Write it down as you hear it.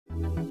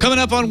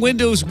Coming up on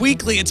Windows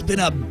Weekly, it's been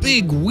a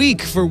big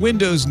week for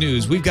Windows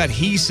news. We've got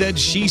he said,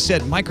 she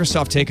said,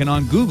 Microsoft taking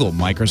on Google,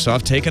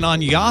 Microsoft taking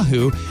on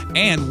Yahoo,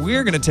 and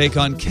we're going to take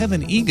on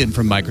Kevin Eagan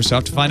from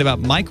Microsoft to find about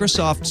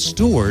Microsoft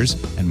Stores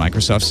and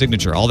Microsoft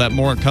Signature. All that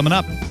more coming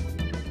up.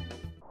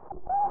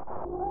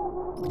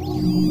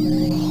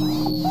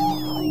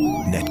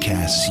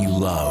 Netcasts you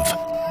love.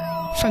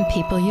 From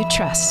people you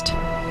trust.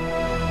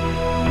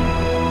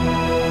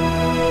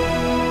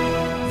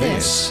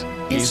 This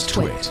is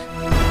TWiT.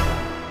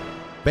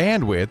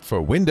 Bandwidth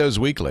for Windows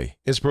Weekly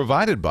is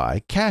provided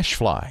by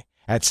Cachefly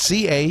at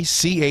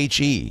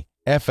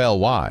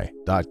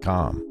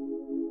CACHEFLY.com.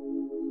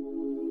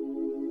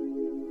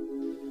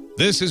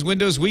 This is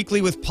Windows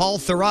Weekly with Paul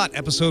Thurrott,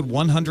 episode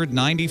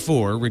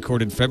 194,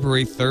 recorded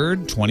February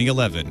 3rd,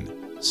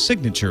 2011,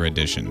 Signature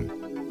Edition.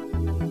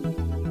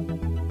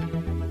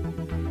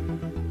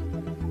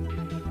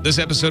 This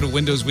episode of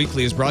Windows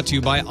Weekly is brought to you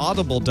by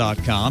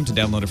Audible.com. To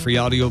download a free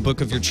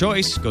audiobook of your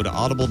choice, go to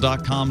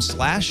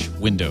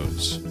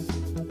audible.com/windows.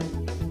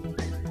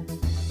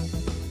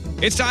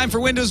 It's time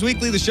for Windows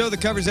Weekly, the show that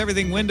covers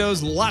everything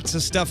Windows, lots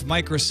of stuff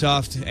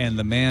Microsoft, and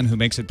the man who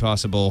makes it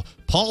possible,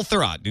 Paul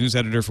Thurrott, news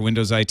editor for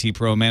Windows IT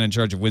Pro, man in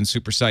charge of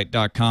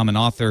WinSuperSite.com, and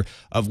author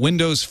of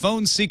Windows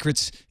Phone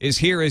Secrets, is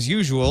here as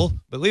usual,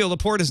 but Leo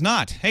Laporte is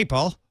not. Hey,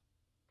 Paul.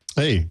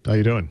 Hey, how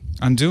you doing?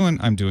 I'm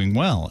doing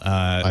well.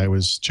 I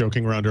was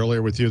joking around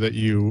earlier with you that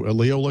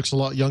Leo looks a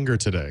lot younger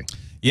today.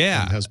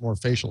 Yeah, and has more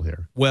facial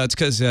hair. Well, it's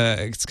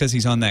because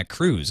he's on that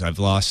cruise. I've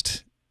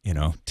lost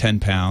 10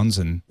 pounds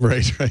and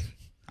right.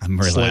 I'm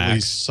relaxed.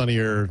 Slightly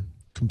sunnier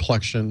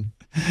complexion.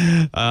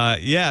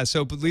 Yeah.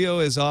 So Leo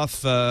is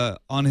off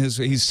on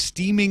he's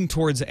steaming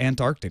towards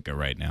Antarctica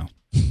right now.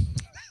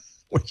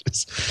 Which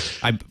is,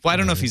 I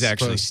don't know if he's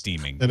actually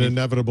steaming. An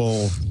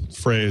inevitable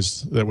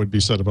phrase that would be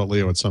said about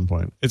Leo at some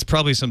point. It's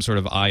probably some sort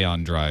of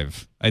ion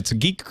drive. It's a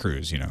geek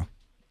cruise,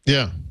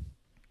 Yeah.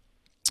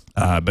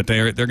 But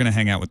they're going to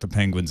hang out with the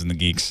penguins and the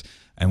geeks,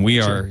 and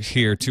we are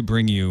here to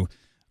bring you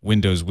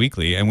Windows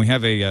Weekly, and we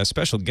have a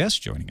special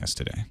guest joining us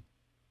today.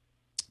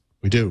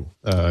 We do.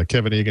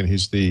 Kevin Eagan,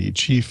 he's the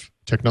Chief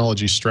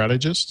Technology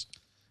Strategist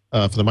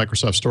for the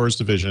Microsoft Stores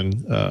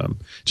Division.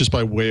 Just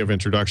by way of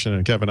introduction,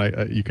 and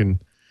Kevin, you can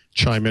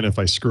chime in if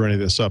I screw any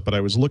of this up, but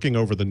I was looking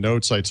over the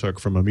notes I took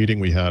from a meeting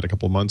we had a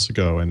couple of months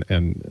ago, and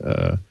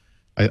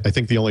I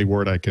think the only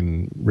word I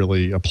can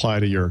really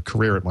apply to your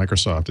career at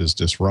Microsoft is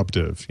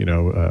disruptive.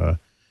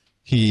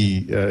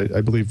 He,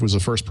 I believe, was the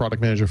first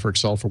product manager for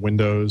Excel for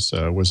Windows,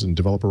 was in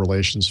developer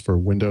relations for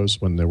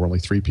Windows when there were only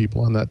 3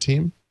 people on that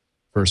team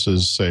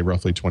versus, say,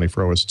 roughly 20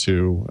 for OS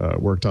 2,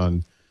 worked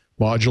on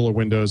modular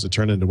Windows that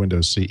turned into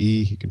Windows CE.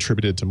 He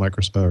contributed to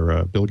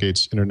Bill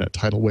Gates' Internet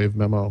Tidal Wave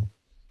memo.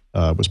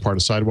 Was part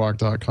of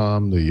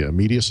Sidewalk.com, the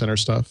media center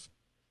stuff,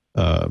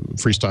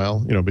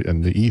 Freestyle,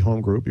 and the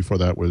eHome group. Before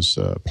that was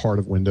part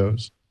of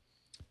Windows.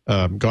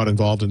 Got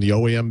involved in the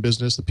OEM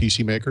business, the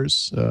PC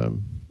makers,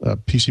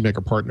 PC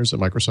maker partners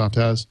that Microsoft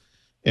has,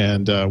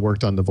 and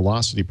worked on the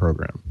Velocity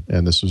program.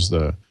 And this was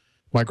the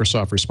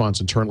Microsoft response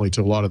internally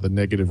to a lot of the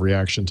negative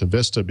reaction to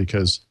Vista,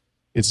 because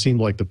it seemed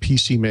like the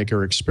PC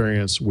maker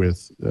experience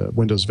with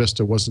Windows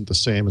Vista wasn't the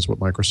same as what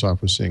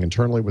Microsoft was seeing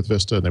internally with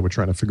Vista, and they were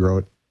trying to figure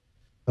out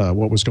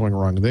what was going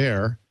wrong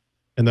there,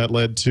 and that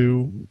led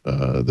to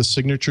the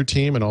Signature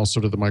team and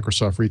also to the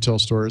Microsoft retail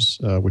stores,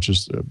 which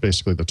is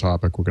basically the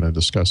topic we're going to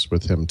discuss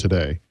with him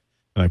today.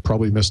 And I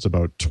probably missed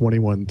about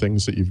 21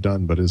 things that you've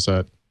done, but is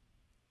that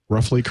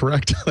roughly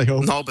correct? I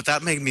hope. No, but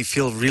that made me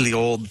feel really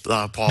old,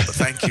 Paul, but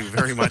thank you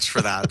very much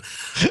for that.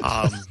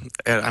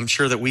 And I'm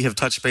sure that we have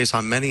touched base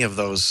on many of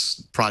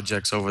those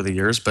projects over the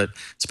years, but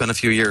it's been a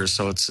few years,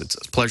 so it's a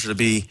pleasure to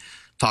be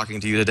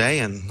talking to you today,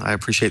 and I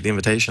appreciate the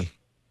invitation.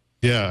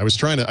 Yeah, I was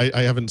trying to.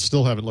 I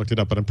still haven't looked it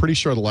up, but I'm pretty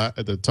sure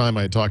at the time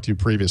I had talked to you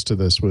previous to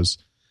this was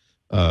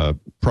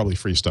probably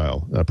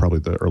Freestyle, probably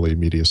the early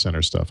media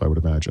center stuff. I would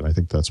imagine. I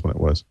think that's when it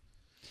was.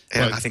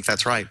 And I think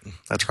that's right.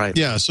 That's right.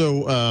 Yeah.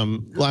 So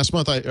last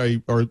month,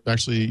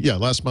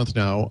 last month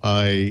now,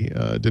 I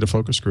did a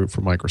focus group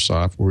for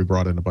Microsoft where we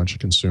brought in a bunch of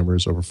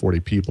consumers, over 40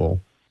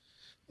 people,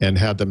 and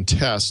had them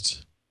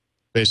test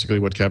basically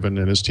what Kevin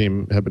and his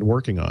team have been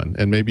working on.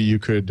 And maybe you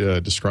could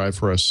describe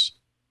for us,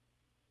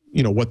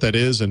 what that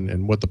is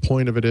and what the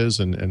point of it is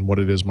and what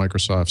it is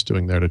Microsoft's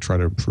doing there to try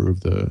to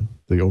improve the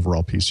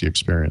overall PC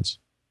experience.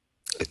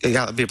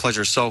 Yeah, it'd be a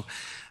pleasure. So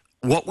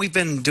what we've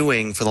been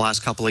doing for the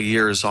last couple of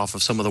years off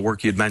of some of the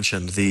work you'd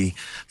mentioned, the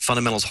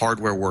fundamentals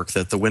hardware work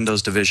that the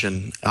Windows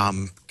division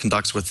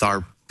conducts with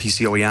our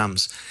PC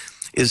OEMs,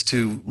 is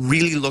to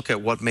really look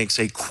at what makes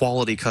a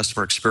quality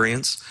customer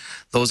experience,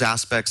 those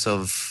aspects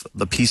of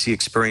the PC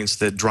experience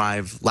that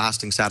drive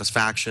lasting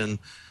satisfaction,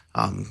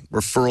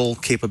 referral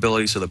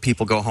capability so that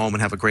people go home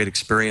and have a great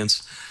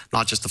experience,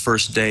 not just the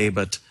first day,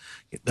 but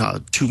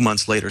 2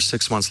 months later,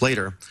 6 months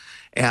later.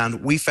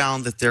 And we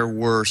found that there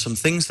were some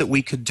things that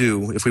we could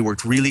do if we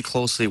worked really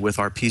closely with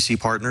our PC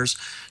partners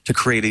to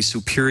create a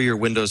superior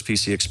Windows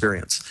PC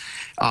experience.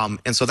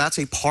 And so that's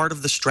a part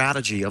of the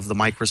strategy of the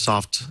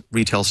Microsoft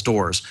retail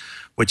stores,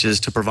 which is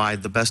to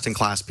provide the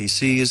best-in-class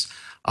PCs,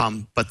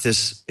 but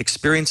this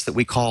experience that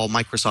we call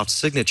Microsoft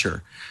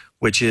Signature,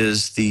 which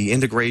is the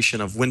integration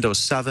of Windows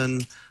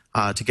 7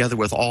 together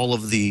with all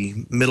of the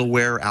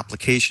middleware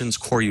applications,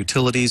 core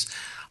utilities,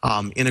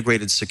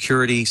 integrated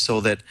security,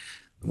 so that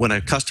when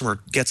a customer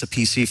gets a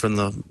PC from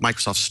the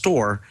Microsoft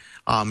Store,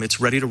 it's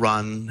ready to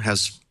run,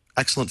 has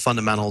excellent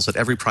fundamentals at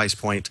every price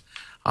point,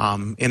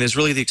 and is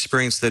really the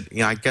experience that,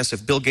 I guess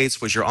if Bill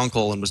Gates was your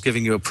uncle and was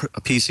giving you a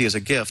PC as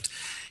a gift,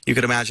 you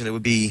could imagine it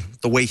would be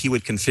the way he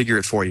would configure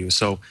it for you.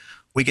 So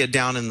we get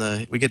down in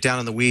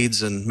the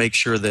weeds and make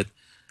sure that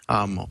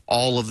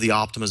all of the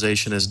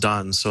optimization is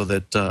done so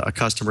that a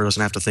customer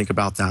doesn't have to think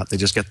about that. They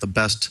just get the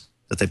best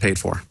that they paid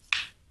for.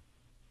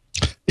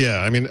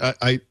 Yeah, I mean,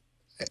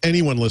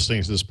 anyone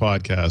listening to this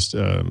podcast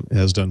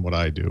has done what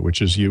I do,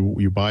 which is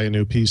you buy a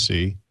new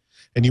PC,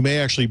 and you may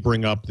actually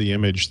bring up the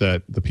image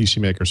that the PC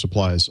maker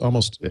supplies,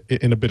 almost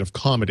in a bit of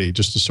comedy,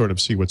 just to sort of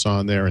see what's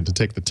on there and to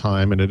take the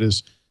time. And it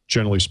is,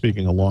 generally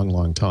speaking, a long,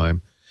 long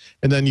time.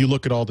 And then you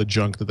look at all the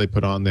junk that they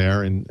put on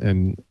there, and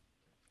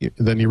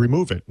then you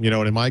remove it. And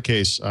in my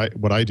case,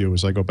 what I do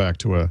is I go back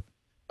to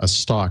a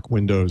stock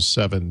Windows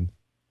 7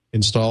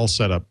 install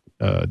setup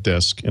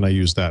disk, and I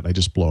use that, and I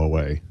just blow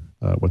away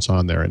what's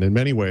on there. And in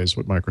many ways,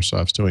 what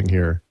Microsoft's doing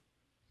here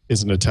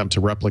is an attempt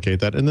to replicate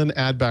that and then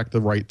add back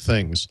the right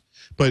things.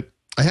 But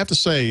I have to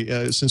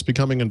say, since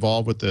becoming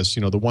involved with this,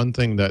 the one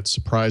thing that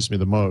surprised me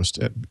the most,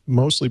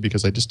 mostly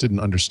because I just didn't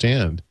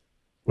understand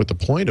what the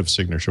point of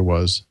Signature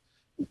was,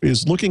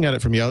 is looking at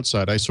it from the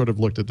outside. I sort of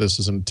looked at this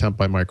as an attempt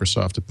by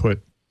Microsoft to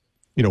put,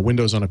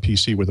 Windows on a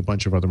PC with a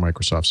bunch of other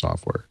Microsoft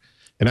software.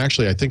 And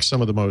actually, I think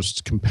some of the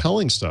most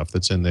compelling stuff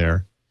that's in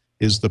there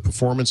is the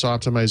performance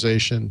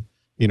optimization,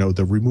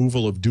 the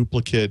removal of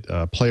duplicate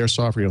player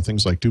software,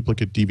 things like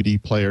duplicate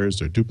DVD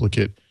players or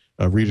duplicate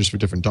readers for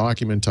different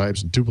document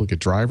types, and duplicate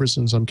drivers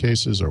in some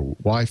cases, or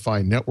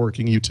Wi-Fi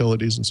networking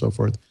utilities and so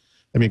forth.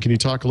 I mean, can you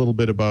talk a little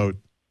bit about,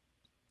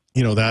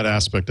 that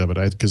aspect of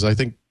it? Because I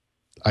think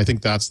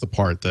that's the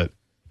part that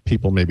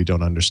people maybe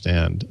don't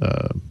understand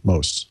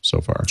most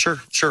so far.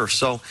 Sure.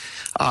 So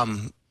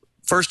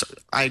first,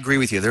 I agree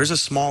with you. There's a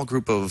small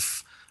group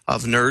of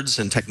nerds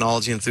and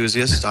technology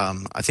enthusiasts.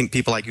 I think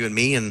people like you and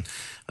me, and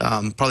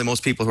probably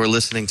most people who are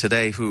listening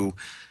today, who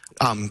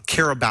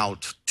care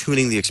about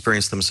tuning the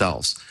experience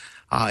themselves.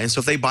 And so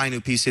if they buy a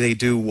new PC, they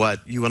do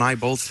what you and I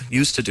both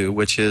used to do,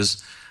 which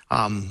is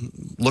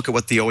look at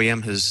what the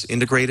OEM has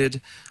integrated.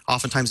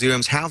 Oftentimes the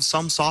OEMs have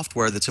some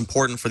software that's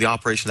important for the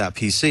operation of that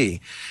PC.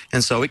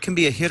 And so it can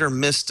be a hit or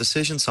miss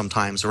decision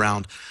sometimes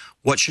around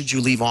what should you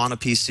leave on a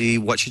PC,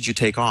 what should you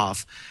take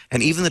off.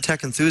 And even the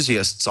tech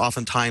enthusiasts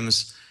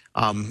oftentimes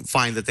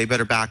find that they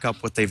better back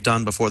up what they've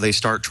done before they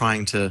start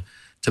trying to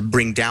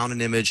bring down an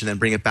image and then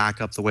bring it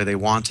back up the way they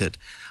want it.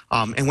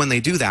 And when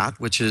they do that,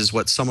 which is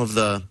what some of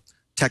the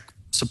tech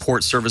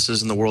support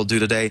services in the world do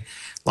today,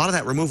 a lot of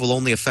that removal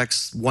only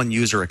affects one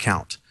user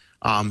account,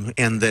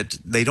 and that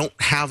they don't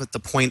have at the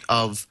point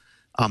of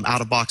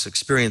out-of-box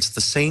experience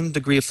the same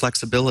degree of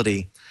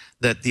flexibility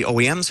that the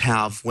OEMs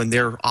have when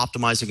they're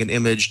optimizing an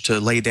image to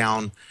lay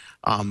down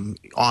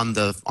on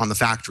the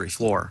factory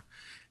floor.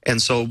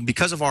 And so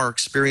because of our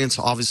experience,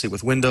 obviously,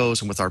 with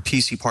Windows and with our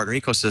PC partner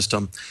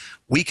ecosystem,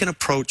 we can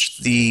approach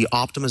the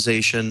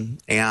optimization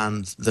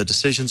and the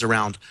decisions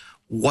around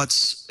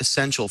what's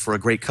essential for a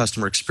great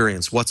customer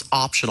experience, what's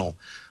optional,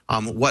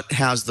 what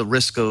has the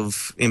risk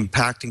of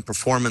impacting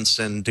performance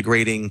and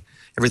degrading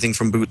everything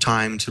from boot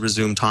time to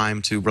resume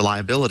time to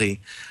reliability,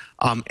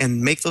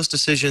 and make those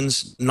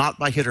decisions not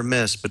by hit or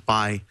miss, but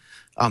by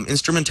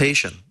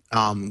instrumentation,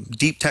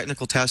 deep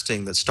technical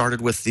testing that started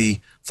with the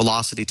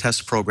Velocity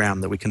test program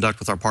that we conduct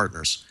with our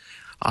partners.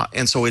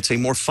 And so it's a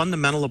more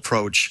fundamental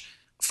approach,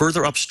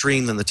 further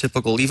upstream than the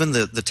typical, even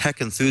the tech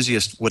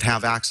enthusiast would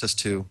have access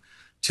to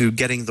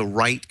getting the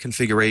right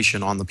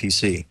configuration on the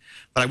PC.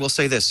 But I will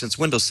say this, since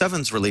Windows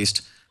 7's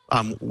released,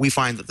 we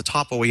find that the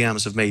top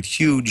OEMs have made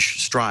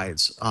huge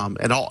strides.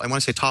 At all, and when I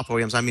say top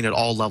OEMs, I mean at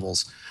all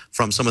levels,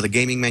 from some of the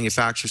gaming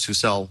manufacturers who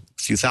sell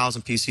a few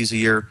thousand PCs a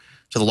year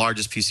to the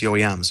largest PC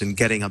OEMs, in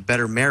getting a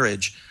better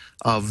marriage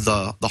of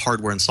the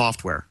hardware and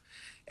software.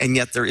 And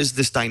yet there is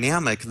this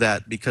dynamic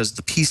that because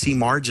the PC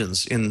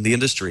margins in the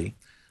industry,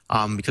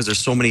 because there's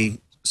so many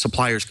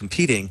suppliers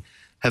competing,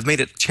 have made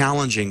it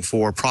challenging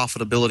for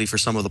profitability for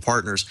some of the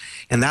partners.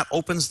 And that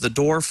opens the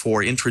door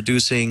for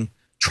introducing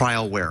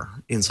trialware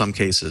in some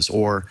cases,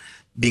 or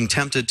being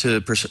tempted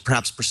to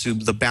perhaps pursue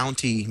the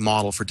bounty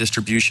model for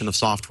distribution of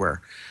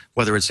software,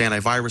 whether it's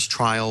antivirus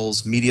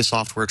trials, media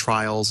software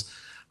trials,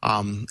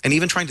 and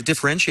even trying to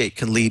differentiate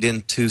can lead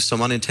into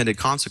some unintended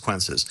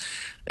consequences.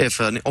 If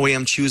an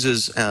OEM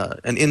chooses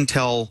an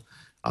Intel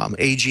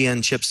AGN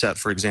chipset,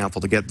 for example,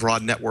 to get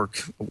broad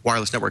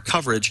wireless network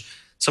coverage,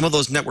 some of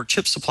those network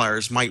chip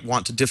suppliers might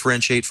want to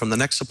differentiate from the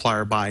next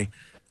supplier by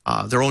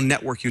their own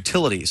network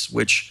utilities,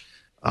 which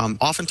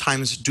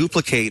oftentimes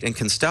duplicate and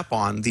can step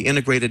on the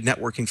integrated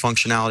networking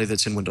functionality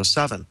that's in Windows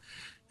 7.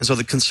 And so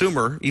the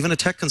consumer, even a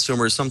tech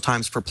consumer, is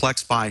sometimes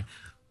perplexed by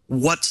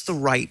what's the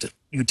right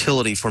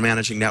utility for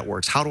managing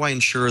networks? How do I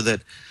ensure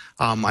that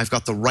I've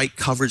got the right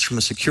coverage from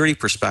a security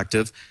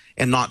perspective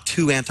and not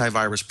two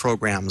antivirus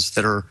programs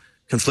that are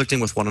conflicting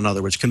with one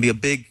another, which can be a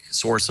big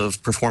source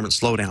of performance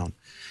slowdown.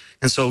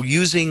 And so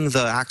using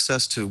the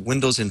access to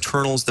Windows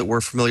internals that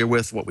we're familiar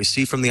with, what we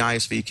see from the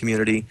ISV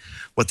community,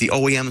 what the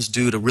OEMs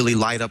do to really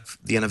light up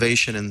the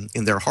innovation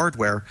in their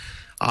hardware,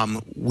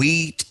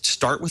 we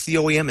start with the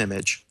OEM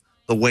image,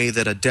 the way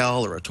that a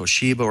Dell or a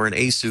Toshiba or an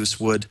Asus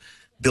would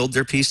build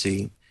their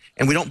PC,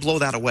 and we don't blow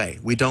that away.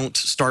 We don't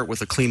start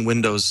with a clean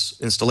Windows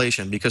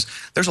installation because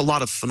there's a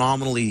lot of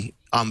phenomenally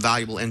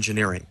valuable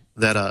engineering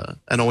that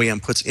an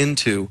OEM puts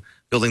into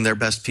building their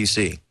best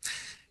PC.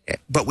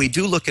 But we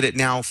do look at it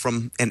now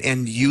from an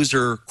end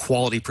user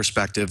quality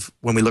perspective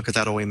when we look at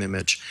that OEM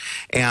image.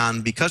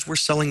 And because we're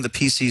selling the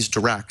PCs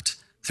direct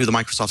through the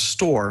Microsoft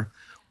Store,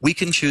 we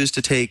can choose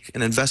to take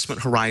an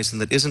investment horizon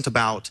that isn't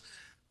about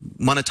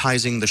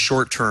monetizing the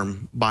short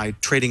term by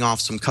trading off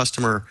some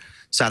customer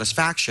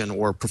satisfaction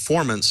or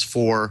performance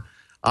for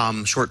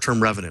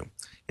short-term revenue.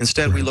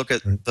 Instead, we look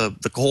at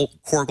the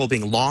core goal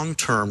being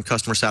long-term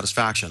customer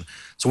satisfaction.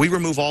 So we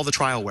remove all the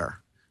trialware.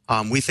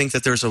 We think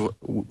that there's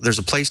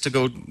a place to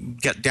go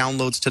get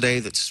downloads today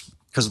that's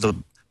because of the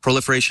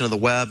proliferation of the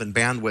web and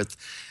bandwidth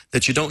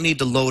that you don't need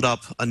to load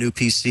up a new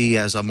PC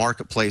as a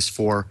marketplace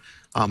for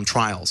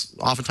trials.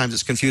 Oftentimes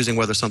it's confusing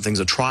whether something's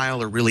a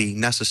trial or really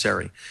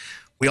necessary.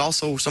 We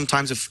also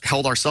sometimes have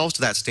held ourselves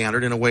to that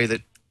standard in a way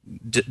that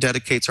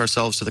dedicates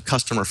ourselves to the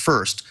customer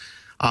first.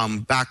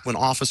 Back when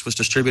Office was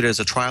distributed as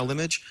a trial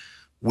image,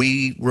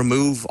 we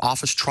remove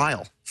Office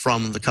trial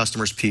from the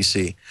customer's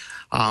PC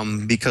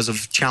because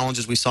of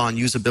challenges we saw in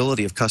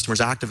usability of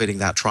customers activating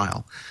that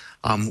trial.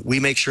 We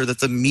make sure that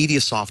the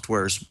media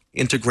software is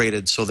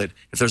integrated so that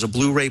if there's a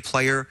Blu-ray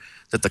player,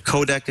 that the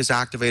codec is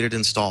activated,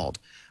 installed.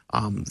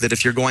 That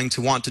if you're going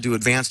to want to do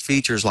advanced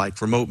features like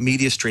remote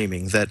media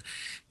streaming, that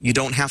you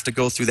don't have to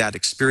go through that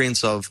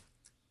experience of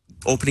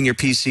opening your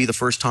PC the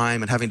first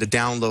time and having to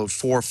download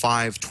 4,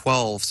 5,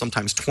 12,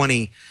 sometimes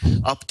 20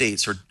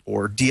 updates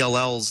or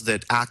DLLs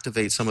that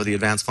activate some of the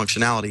advanced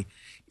functionality.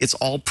 It's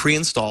all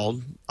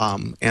pre-installed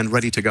and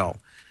ready to go.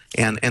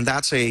 And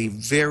that's a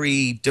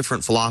very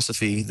different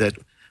philosophy that,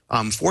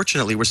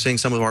 fortunately, we're seeing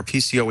some of our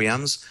PC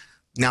OEMs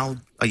now,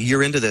 a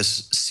year into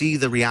this, see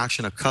the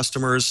reaction of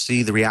customers,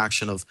 see the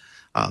reaction of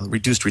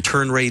reduced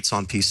return rates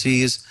on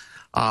PCs,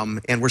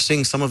 and we're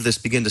seeing some of this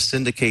begin to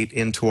syndicate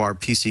into our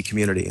PC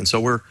community. And so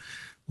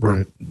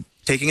we're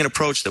taking an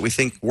approach that we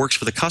think works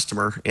for the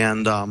customer.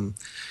 And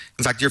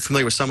in fact, you're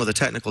familiar with some of the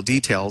technical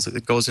details.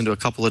 It goes into a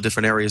couple of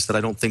different areas that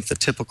I don't think the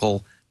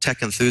typical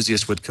tech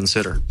enthusiast would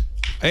consider.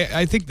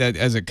 I think that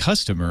as a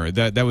customer,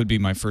 that would be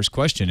my first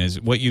question, is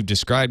what you've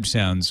described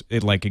sounds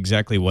like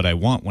exactly what I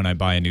want when I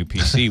buy a new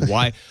PC.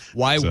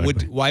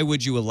 Why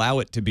would you allow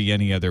it to be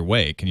any other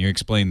way? Can you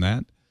explain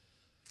that?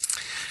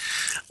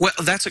 Well,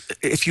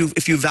 if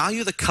you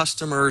value the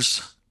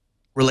customer's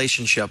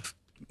relationship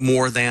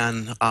more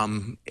than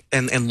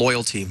and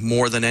loyalty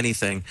more than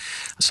anything,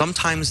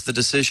 sometimes the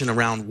decision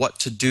around what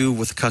to do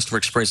with the customer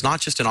experience, not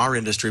just in our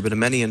industry but in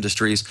many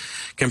industries,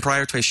 can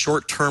prioritize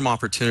short-term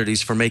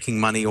opportunities for making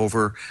money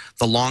over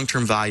the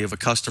long-term value of a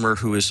customer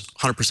who is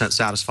 100%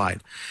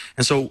 satisfied.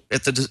 And so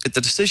at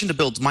the decision to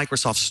build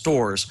Microsoft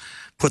stores,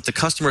 put the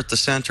customer at the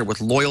center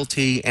with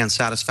loyalty and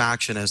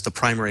satisfaction as the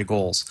primary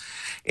goals.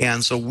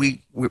 And so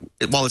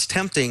while it's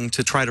tempting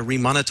to try to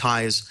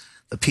remonetize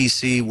the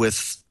PC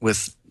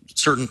with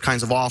certain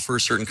kinds of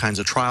offers, certain kinds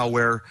of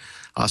trialware,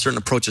 certain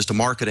approaches to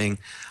marketing,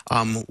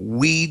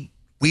 we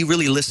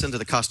really listen to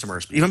the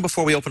customers. Even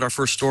before we opened our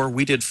first store,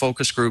 we did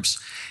focus groups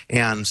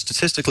and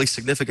statistically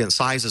significant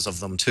sizes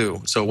of them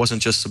too. So it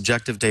wasn't just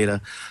subjective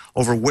data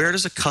over where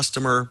does a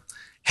customer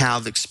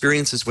have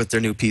experiences with their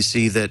new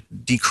PC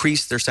that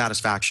decrease their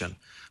satisfaction,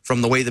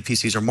 from the way the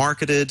PCs are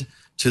marketed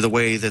to the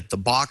way that the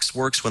box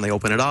works when they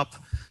open it up,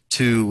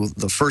 to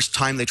the first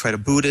time they try to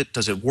boot it,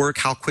 does it work?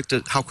 How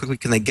quickly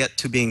can they get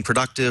to being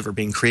productive or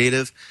being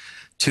creative?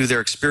 To their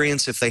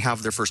experience if they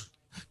have their first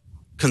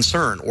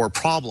concern or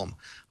problem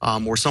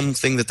or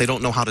something that they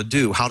don't know how to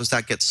do. How does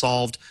that get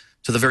solved?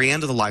 To the very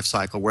end of the life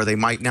cycle where they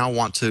might now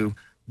want to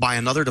buy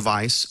another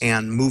device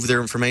and move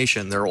their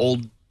information, their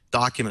old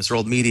documents, their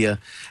old media,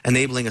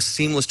 enabling a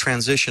seamless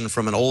transition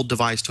from an old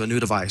device to a new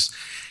device.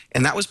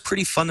 And that was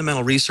pretty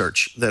fundamental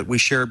research that we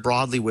shared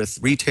broadly with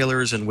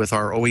retailers and with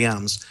our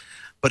OEMs.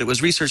 But it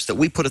was research that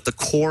we put at the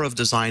core of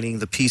designing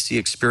the PC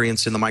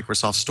experience in the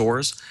Microsoft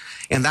stores.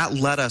 And that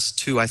led us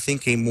to, I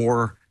think, a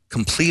more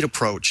complete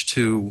approach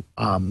to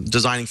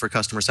designing for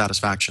customer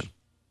satisfaction.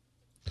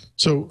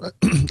 So,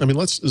 I mean,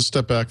 let's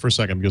step back for a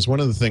second, because one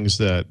of the things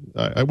that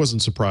I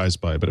wasn't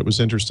surprised by, but it was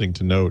interesting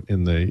to note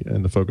in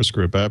the focus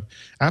group,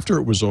 after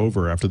it was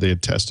over, after they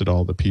had tested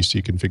all the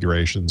PC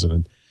configurations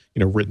and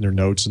written their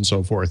notes and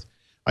so forth,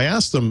 I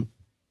asked them,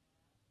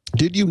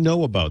 did you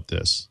know about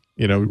this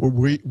You know,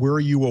 were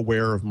you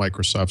aware of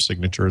Microsoft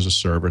Signature as a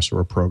service or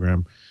a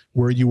program?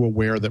 Were you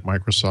aware that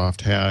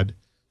Microsoft had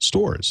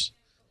stores,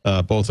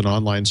 both an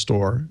online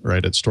store,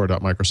 right, at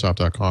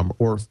store.microsoft.com,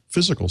 or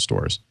physical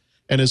stores?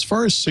 And as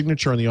far as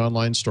Signature and the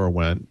online store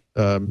went,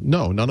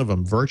 no, none of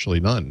them, virtually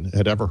none,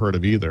 had ever heard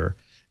of either.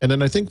 And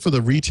then I think for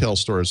the retail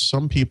stores,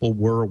 some people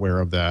were aware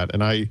of that,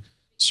 and I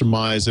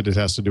surmise that it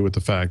has to do with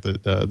the fact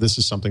that this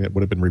is something that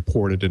would have been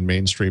reported in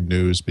mainstream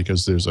news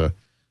because there's a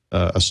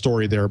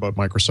story there about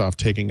Microsoft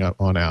taking up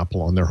on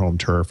Apple on their home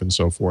turf and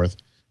so forth.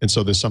 And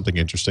so there's something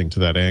interesting to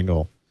that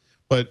angle.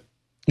 But,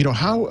 you know,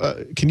 how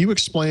can you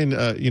explain,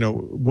 you know,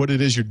 what it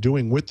is you're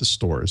doing with the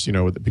stores, you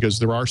know, because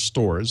there are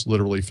stores,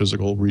 literally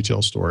physical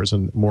retail stores,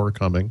 and more are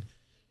coming.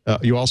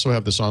 You also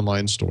have this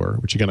online store,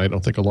 which, again, I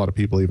don't think a lot of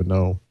people even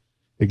know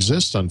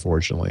exists,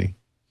 unfortunately.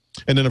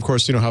 And then, of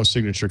course, you know, how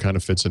Signature kind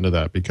of fits into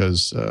that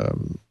because,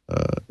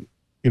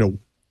 you know,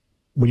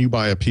 when you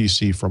buy a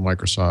PC from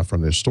Microsoft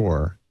from their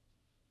store,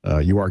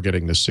 you are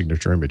getting this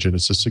signature image, and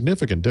it's a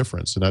significant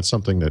difference. And that's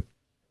something that,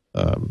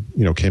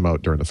 you know, came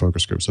out during the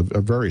focus groups,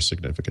 a very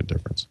significant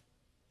difference.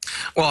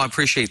 Well, I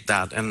appreciate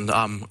that. And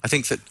I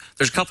think that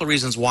there's a couple of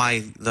reasons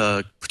why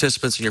the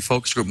participants in your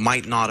focus group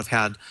might not have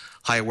had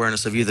high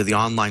awareness of either the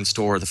online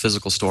store or the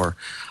physical store.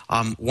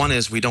 One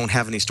is we don't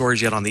have any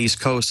stores yet on the East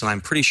Coast, and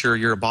I'm pretty sure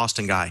you're a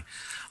Boston guy.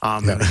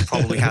 And you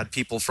probably had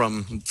people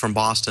from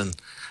Boston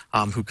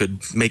who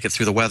could make it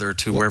through the weather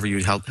to wherever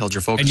you held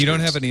your focus. And you don't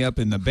groups. have any up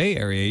in the Bay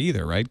Area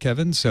either, right,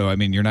 Kevin? So, I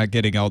mean, you're not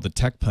getting all the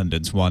tech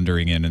pundits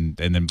wandering in and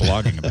then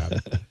blogging about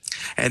it.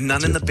 And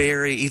none in the Bay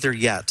Area either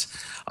yet.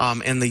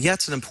 And the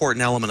yet's an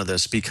important element of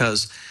this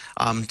because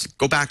to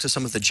go back to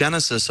some of the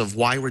genesis of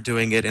why we're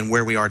doing it and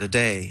where we are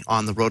today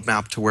on the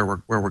roadmap to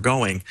where we're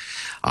going,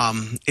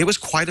 it was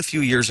quite a few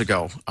years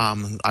ago.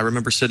 I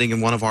remember sitting in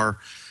one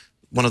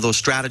of those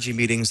strategy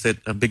meetings that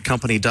a big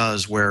company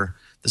does where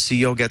the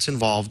CEO gets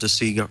involved to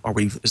see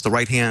is the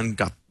right hand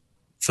got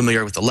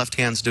familiar with the left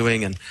hand's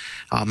doing, and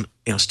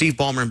you know, Steve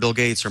Ballmer and Bill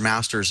Gates are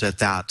masters at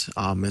that.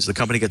 As the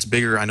company gets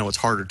bigger, I know it's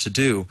harder to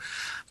do,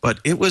 but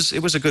it was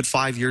a good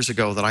 5 years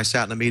ago that I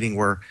sat in a meeting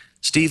where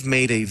Steve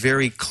made a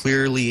very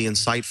clearly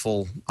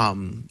insightful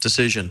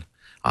decision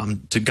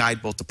to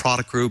guide both the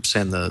product groups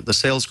and the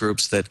sales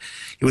groups that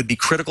it would be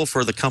critical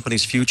for the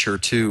company's future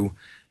to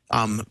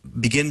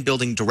begin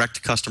building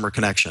direct customer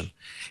connection.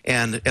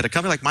 And at a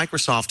company like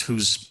Microsoft,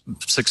 whose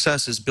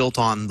success is built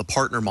on the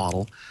partner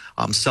model,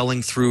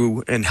 selling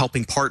through and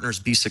helping partners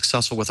be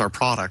successful with our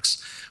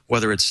products,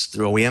 whether it's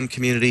through OEM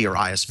community or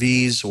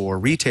ISVs or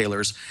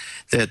retailers,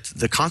 that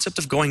the concept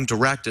of going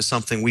direct is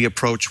something we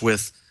approach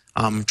with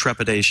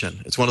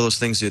trepidation. It's one of those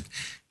things that,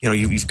 you know,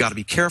 you've got to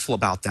be careful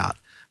about that.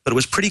 But it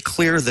was pretty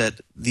clear that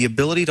the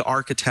ability to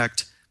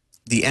architect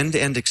the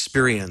end-to-end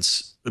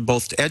experience,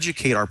 both to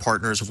educate our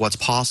partners of what's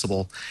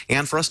possible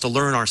and for us to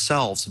learn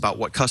ourselves about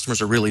what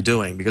customers are really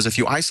doing. Because if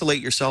you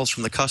isolate yourselves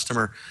from the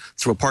customer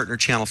through a partner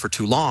channel for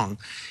too long,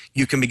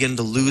 you can begin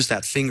to lose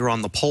that finger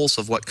on the pulse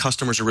of what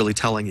customers are really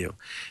telling you.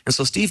 And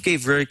so Steve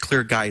gave very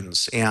clear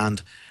guidance,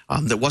 and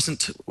it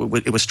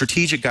was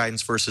strategic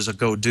guidance versus a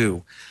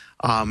go-do.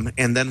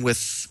 And then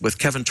with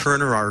Kevin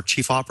Turner, our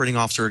Chief Operating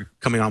Officer,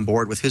 coming on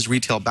board with his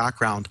retail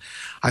background,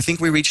 I think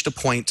we reached a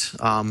point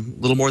a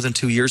little more than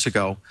 2 years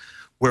ago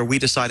where we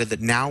decided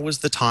that now was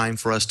the time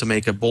for us to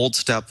make a bold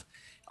step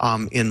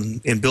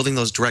in building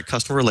those direct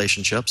customer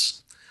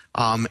relationships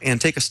and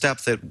take a step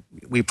that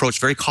we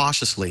approached very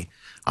cautiously,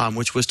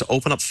 which was to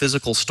open up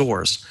physical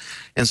stores.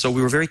 And so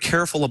we were very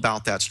careful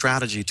about that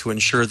strategy to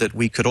ensure that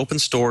we could open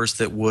stores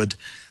that would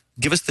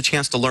give us the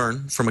chance to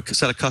learn from a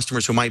set of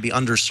customers who might be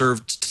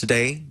underserved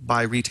today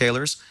by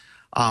retailers,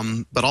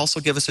 but also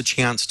give us a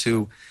chance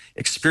to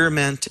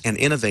experiment and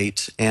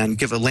innovate and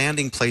give a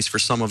landing place for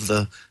some of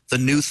the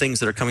new things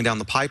that are coming down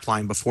the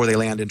pipeline before they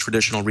land in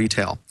traditional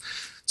retail.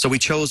 So we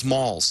chose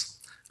malls.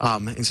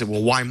 And said,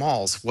 well, why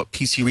malls? What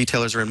PC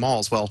retailers are in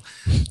malls? Well,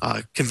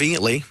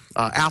 conveniently,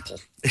 Apple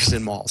is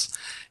in malls.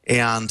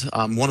 And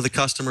one of the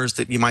customers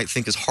that you might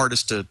think is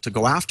hardest to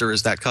go after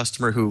is that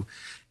customer who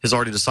has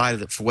already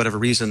decided that for whatever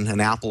reason an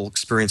Apple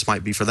experience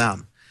might be for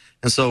them.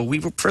 And so we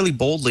fairly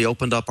boldly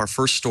opened up our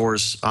first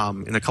stores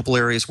in a couple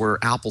areas where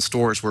Apple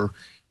stores were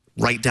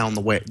right down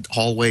the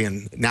hallway,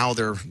 and now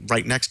they're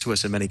right next to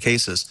us in many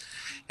cases.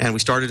 And we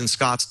started in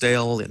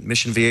Scottsdale, in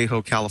Mission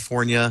Viejo,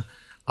 California.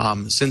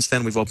 Since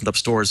then, we've opened up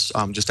stores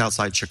just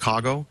outside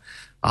Chicago.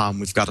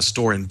 We've got a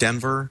store in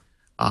Denver.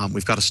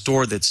 We've got a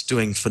store that's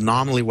doing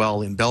phenomenally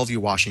well in Bellevue,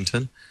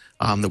 Washington,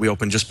 that we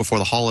opened just before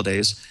the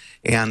holidays.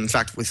 And in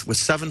fact, with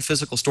 7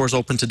 physical stores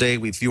open today,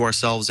 we view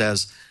ourselves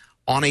as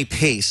on a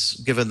pace,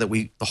 given that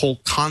the whole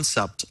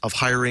concept of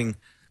hiring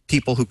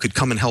people who could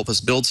come and help us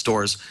build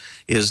stores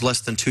is less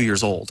than 2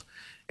 years old.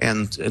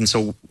 And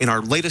so in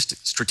our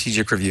latest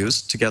strategic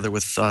reviews, together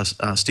with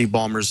Steve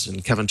Ballmer's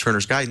and Kevin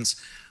Turner's guidance,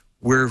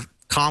 we're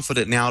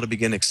confident now to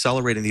begin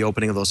accelerating the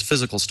opening of those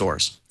physical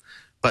stores.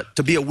 But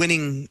to be a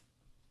winning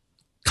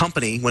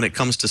company when it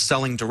comes to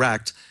selling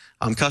direct,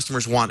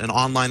 customers want an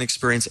online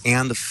experience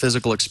and a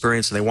physical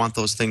experience, and they want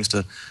those things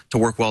to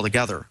work well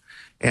together.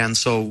 And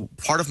so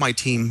part of my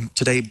team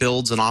today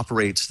builds and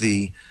operates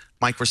the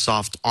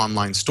Microsoft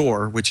online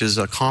store, which is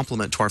a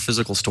complement to our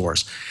physical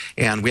stores.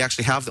 And we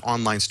actually have the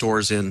online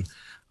stores in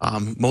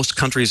most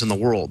countries in the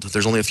world.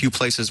 There's only a few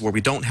places where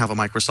we don't have a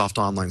Microsoft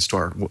online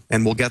store,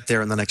 and we'll get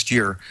there in the next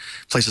year,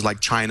 places like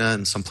China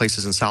and some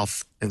places in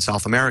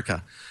South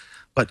America.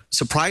 But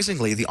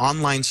surprisingly, the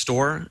online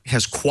store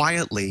has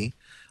quietly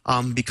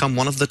become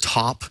one of the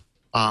top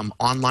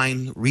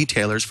online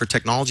retailers for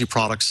technology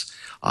products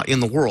in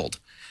the world.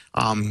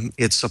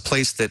 It's a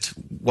place that,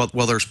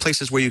 well, there's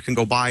places where you can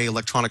go buy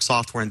electronic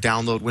software and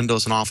download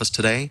Windows and Office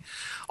today.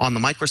 On the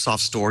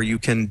Microsoft Store, you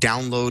can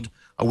download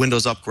a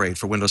Windows upgrade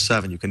for Windows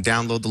 7. You can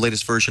download the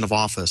latest version of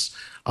Office.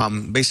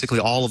 Basically,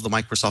 all of the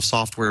Microsoft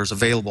software is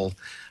available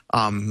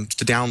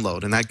to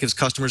download, and that gives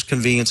customers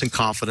convenience and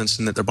confidence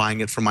in that they're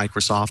buying it from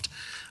Microsoft.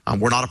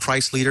 We're not a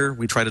price leader.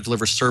 We try to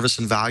deliver service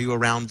and value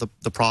around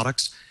the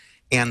products.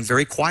 And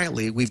very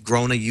quietly, we've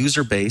grown a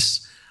user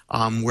base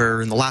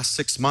where in the last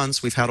 6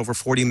 months, we've had over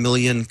 40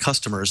 million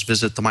customers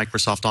visit the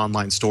Microsoft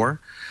Online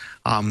Store.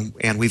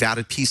 And we've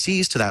added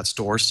PCs to that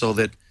store so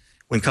that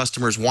when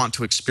customers want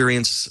to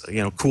experience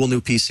cool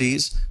new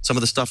PCs, some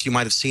of the stuff you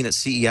might have seen at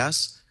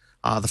CES,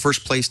 the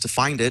first place to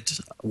find it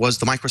was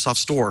the Microsoft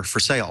Store for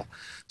sale.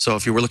 So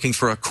if you were looking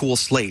for a cool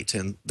slate,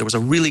 and there was a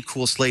really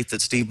cool slate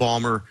that Steve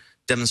Ballmer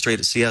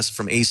demonstrated at CES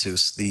from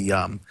Asus, the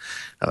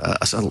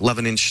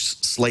 11-inch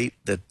slate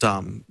that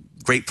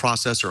great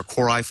processor, a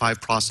Core i5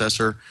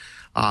 processor.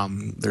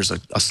 There's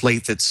a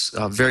slate that's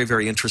very,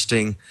 very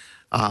interesting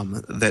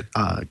that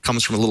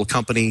comes from a little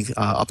company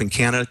up in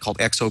Canada called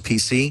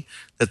XOPC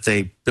that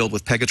they build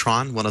with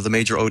Pegatron, one of the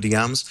major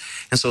ODMs.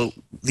 And so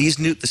this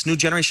new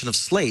generation of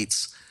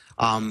slates,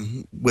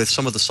 with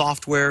some of the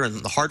software and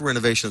the hardware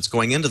innovation that's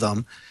going into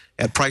them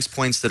at price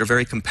points that are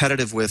very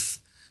competitive with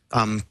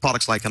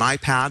products like an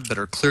iPad that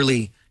are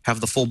clearly have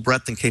the full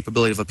breadth and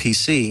capability of a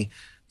PC,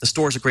 the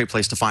store is a great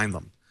place to find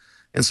them.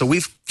 And so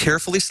we've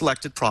carefully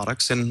selected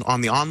products, and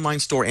on the online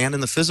store and in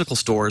the physical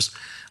stores,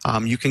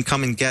 you can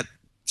come and get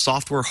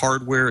software,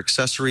 hardware,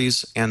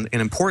 accessories, and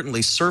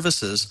importantly,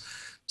 services,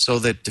 so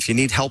that if you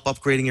need help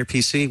upgrading your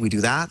PC, we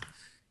do that.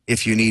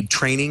 If you need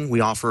training,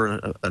 we offer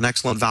an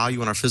excellent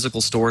value in our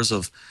physical stores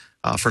of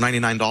for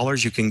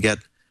 $99, you can get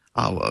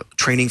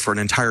training for an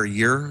entire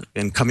year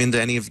and come into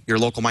any of your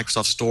local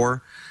Microsoft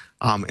store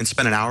and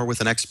spend an hour with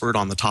an expert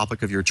on the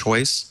topic of your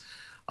choice.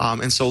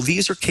 And so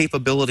these are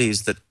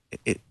capabilities that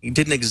it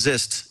didn't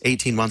exist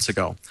 18 months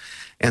ago.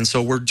 And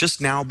so we're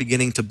just now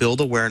beginning to build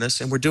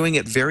awareness, and we're doing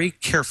it very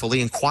carefully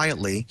and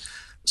quietly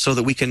so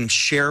that we can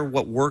share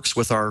what works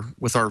with our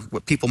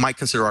what people might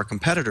consider our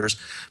competitors.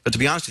 But to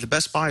be honest with you,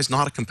 Best Buy is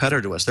not a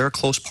competitor to us. They're a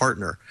close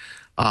partner.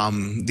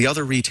 The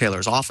other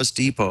retailers, Office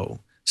Depot,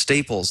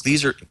 Staples,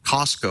 these are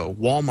Costco,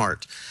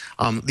 Walmart.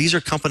 These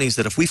are companies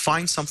that if we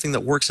find something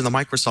that works in the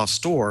Microsoft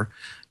Store,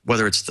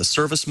 whether it's the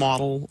service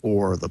model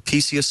or the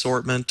PC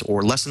assortment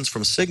or lessons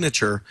from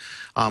Signature,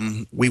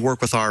 we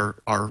work with our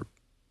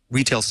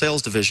retail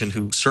sales division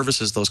who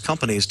services those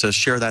companies to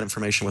share that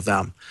information with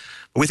them.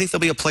 But we think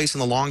there'll be a place in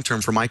the long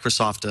term for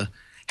Microsoft to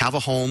have a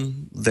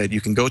home that you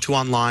can go to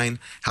online,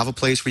 have a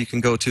place where you can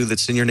go to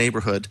that's in your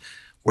neighborhood,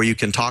 where you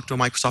can talk to a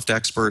Microsoft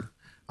expert,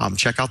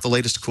 check out the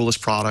latest,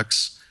 coolest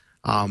products,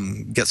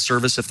 get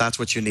service if that's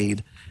what you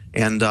need.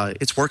 And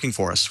it's working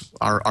for us.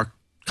 Our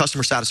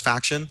customer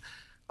satisfaction,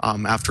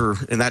 and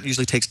that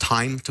usually takes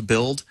time to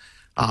build,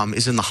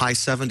 is in the high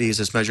 70s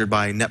as measured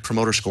by Net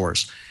Promoter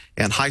Scores.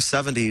 And high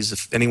 70s,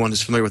 if anyone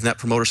is familiar with Net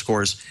Promoter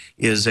Scores,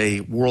 is a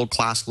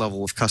world-class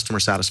level of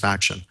customer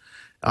satisfaction.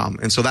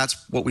 And so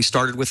that's what we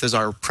started with as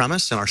our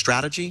premise and our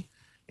strategy,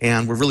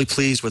 and we're really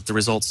pleased with the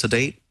results to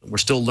date. We're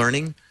still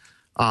learning,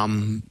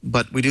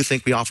 but we do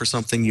think we offer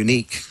something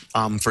unique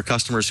for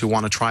customers who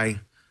want to try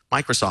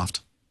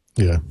Microsoft.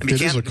 Yeah,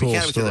 it is a cool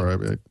store.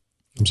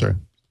 I'm sorry.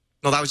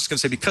 No, I was just going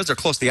to say, because they're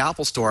close to the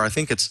Apple Store, I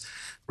think it's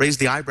raised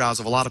the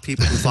eyebrows of a lot of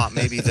people who thought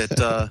maybe that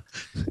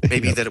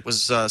that it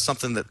was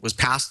something that was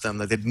past them,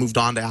 that they'd moved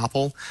on to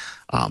Apple.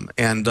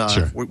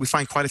 Sure. We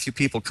find quite a few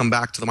people come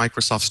back to the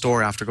Microsoft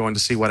Store after going to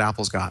see what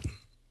Apple's got.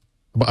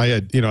 I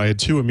had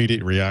two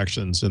immediate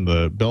reactions in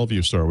the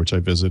Bellevue store, which I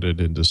visited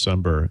in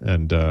December.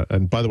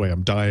 And by the way,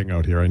 I'm dying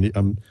out here.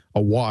 I'm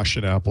awash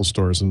in Apple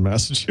stores in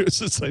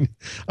Massachusetts.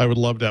 I would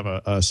love to have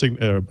a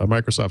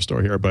Microsoft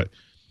store here, but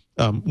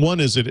one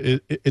is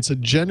it's a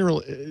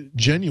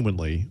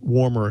genuinely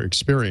warmer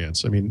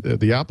experience. I mean,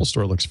 the Apple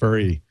Store looks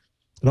it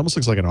almost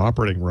looks like an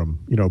operating room,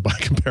 by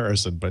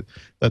comparison. But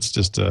that's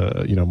just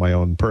my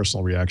own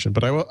personal reaction.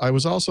 But I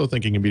was also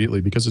thinking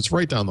immediately, because it's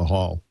right down the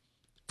hall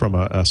from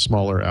a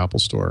smaller Apple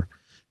Store,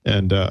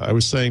 and I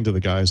was saying to the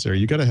guys there,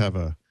 you got to have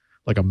a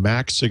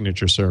Mac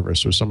signature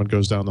service, where someone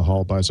goes down the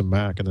hall, buys a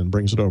Mac, and then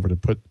brings it over to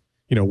put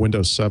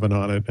Windows 7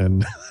 on it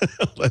and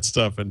all that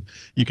stuff, and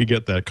you could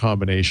get that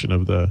combination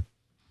of the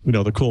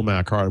cool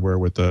Mac hardware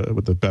with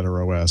the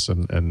better OS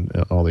and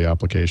all the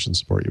application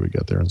support you would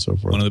get there and so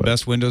forth. One of the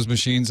best Windows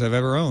machines I've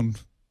ever owned.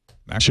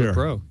 MacBook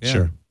Pro. Yeah,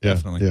 sure. Yeah,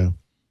 definitely. Yeah.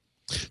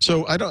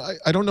 So I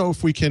don't know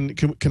if we can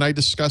I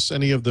discuss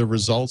any of the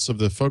results of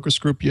the focus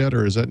group yet,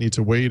 or does that need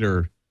to wait,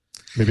 or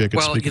maybe I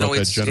could speak about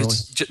that generally?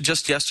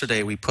 Just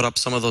yesterday we put up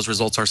some of those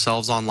results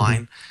ourselves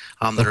online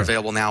that are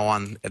available now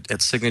on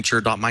at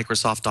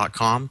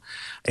signature.microsoft.com.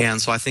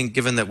 And so I think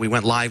given that we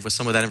went live with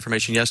some of that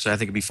information yesterday, I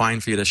think it'd be fine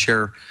for you to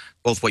share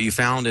both what you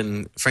found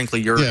and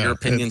frankly your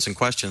opinions and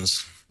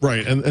questions.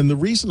 Right. And the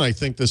reason I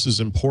think this is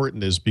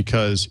important is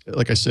because,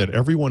 like I said,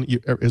 everyone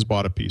has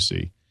bought a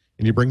PC,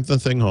 and you bring the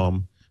thing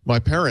home. My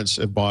parents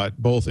have bought,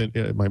 both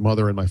my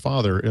mother and my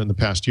father in the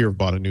past year have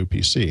bought a new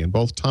PC, and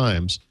both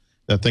times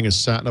that thing has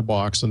sat in a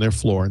box on their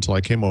floor until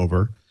I came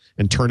over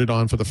and turned it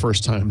on for the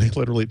first time. They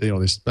literally, they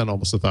spent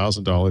almost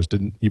 $1,000,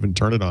 didn't even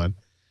turn it on.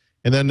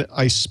 And then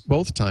I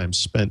both times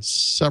spent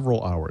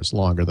several hours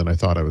longer than I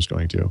thought I was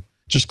going to,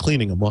 just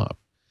cleaning them up.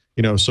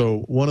 So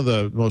one of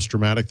the most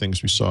dramatic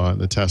things we saw in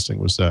the testing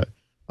was that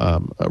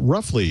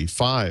roughly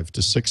 5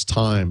 to 6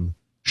 times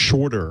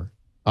shorter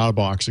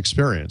out-of-box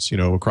experience,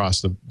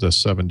 across the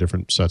 7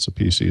 different sets of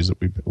PCs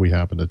that we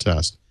happen to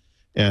test.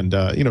 And,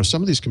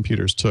 some of these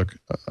computers took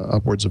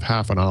upwards of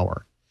half an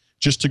hour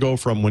just to go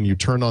from when you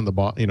turn on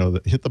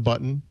hit the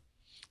button,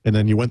 and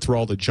then you went through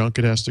all the junk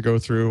it has to go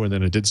through, and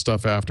then it did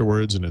stuff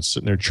afterwards, and it's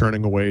sitting there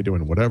churning away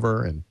doing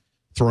whatever and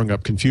throwing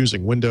up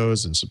confusing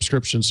windows and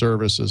subscription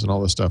services and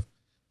all this stuff.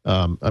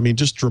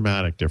 Just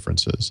dramatic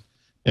differences.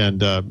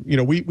 And,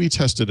 we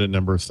tested a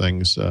number of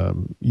things,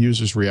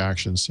 users'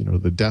 reactions,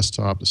 the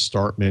desktop, the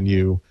start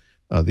menu,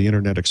 the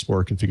Internet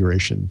Explorer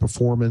configuration,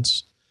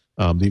 performance,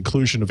 the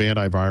inclusion of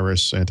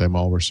antivirus,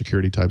 anti-malware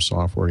security type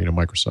software.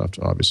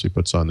 Microsoft obviously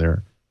puts on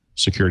their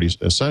security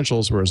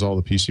essentials, whereas all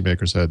the PC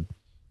makers had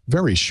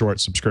very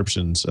short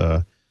subscriptions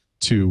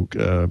to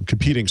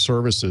competing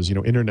services,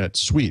 internet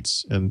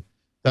suites. And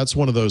that's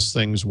one of those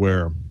things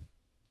where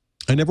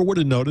I never would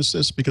have noticed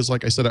this because,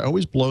 like I said, I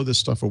always blow this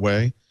stuff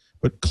away.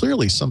 But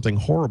clearly something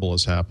horrible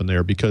has happened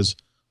there because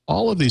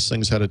all of these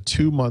things had a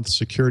 2-month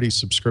security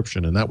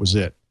subscription, and that was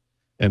it.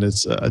 And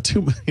it's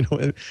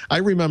I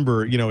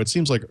remember, it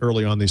seems like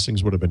early on these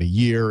things would have been a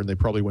year, and they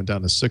probably went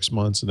down to 6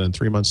 months and then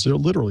 3 months. So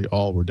literally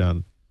all were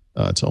down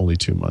to only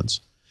 2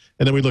 months.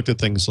 And then we looked at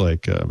things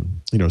like,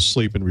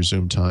 sleep and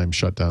resume time,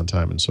 shutdown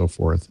time, and so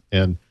forth.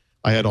 And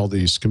I had all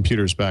these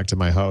computers back to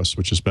my house,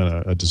 which has been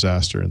a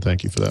disaster. And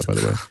thank you for that, by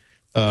the way.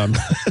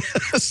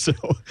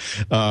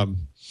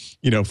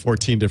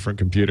 14 different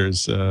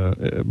computers. I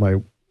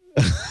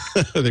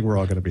think we're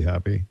all going to be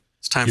happy.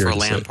 It's time for a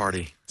LAN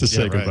party. To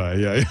say goodbye.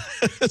 Yeah.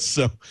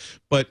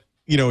 But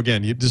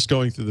again, you're just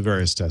going through the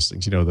various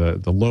testings.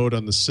 The load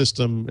on the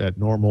system at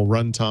normal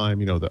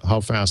runtime. How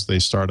fast they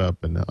start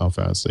up and how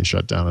fast they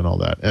shut down and all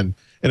that. And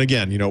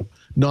again,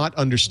 not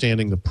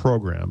understanding the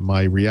program.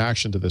 My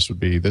reaction to this would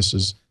be this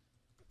is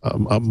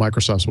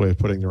Microsoft's way of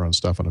putting their own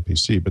stuff on a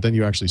PC. But then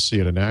you actually see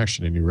it in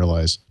action and you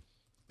realize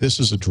this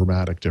is a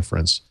dramatic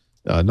difference.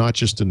 Not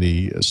just in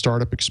the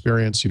startup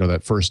experience,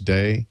 that first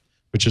day,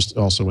 but just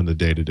also in the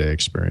day-to-day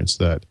experience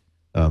that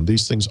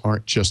these things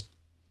aren't just,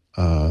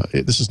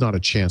 this is not a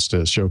chance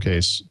to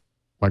showcase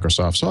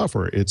Microsoft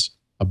software. It's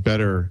a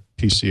better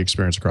PC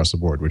experience across the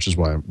board, which is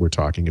why we're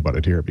talking about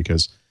it here,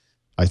 because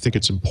I think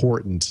it's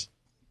important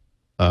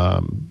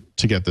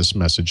to get this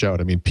message out.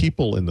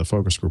 People in the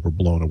focus group were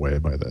blown away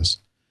by this.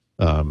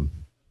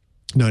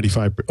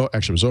 95,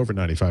 actually it was over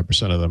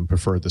 95% of them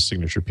preferred the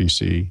signature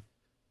PC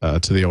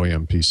to the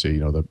OEM PC,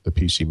 the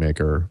PC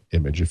maker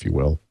image, if you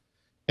will.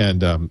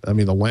 And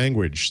the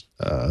language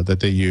that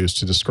they used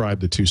to describe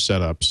the two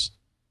setups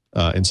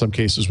in some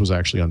cases was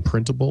actually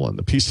unprintable on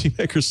the PC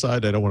maker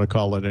side. I don't want to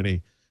call it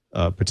any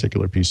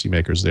particular PC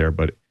makers there,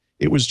 but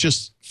it was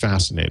just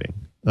fascinating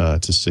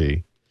to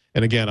see.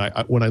 And again,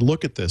 when I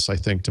look at this, I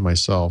think to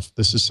myself,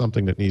 this is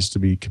something that needs to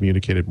be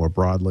communicated more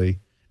broadly.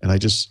 And I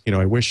just,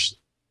 I wish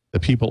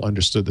that people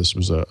understood this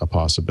was a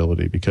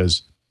possibility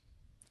because,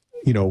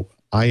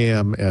 I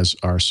am, as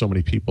are so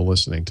many people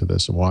listening to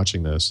this and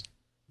watching this,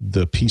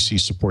 the PC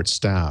support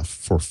staff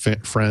for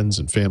friends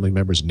and family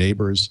members,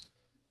 neighbors.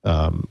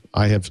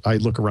 I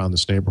look around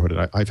this neighborhood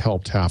and I've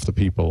helped half the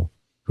people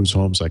whose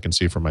homes I can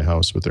see from my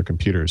house with their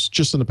computers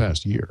just in the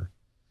past year.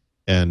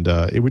 And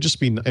it would just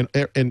be, and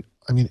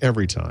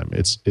every time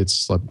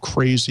it's like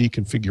crazy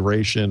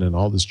configuration and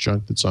all this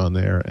junk that's on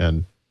there.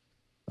 And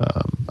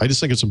I just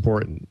think it's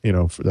important,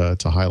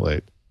 to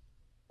highlight,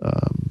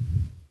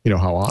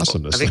 how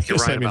awesome this thing is. I think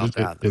you're right about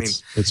that.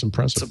 It's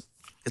impressive.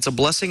 It's a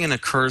blessing and a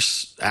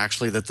curse,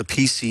 actually, that the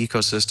PC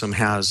ecosystem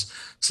has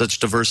such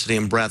diversity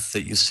and breadth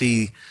that you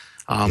see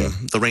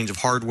the range of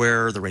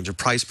hardware, the range of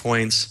price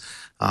points,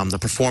 the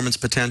performance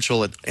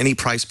potential at any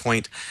price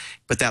point.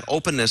 But that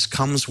openness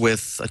comes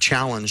with a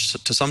challenge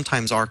to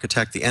sometimes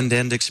architect the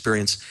end-to-end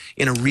experience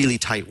in a really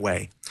tight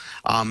way.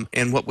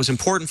 And what was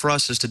important for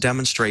us is to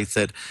demonstrate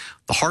that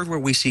the hardware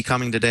we see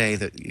coming today,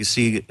 that you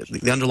see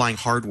the underlying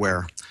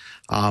hardware,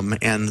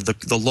 and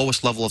the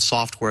lowest level of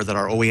software that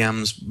our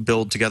OEMs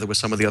build together with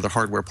some of the other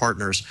hardware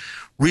partners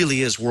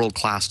really is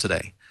world-class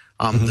today.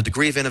 The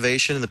degree of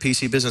innovation in the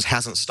PC business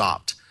hasn't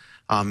stopped.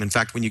 In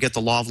fact, when you get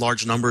the law of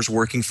large numbers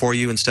working for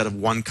you instead of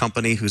one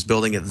company who's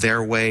building it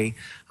their way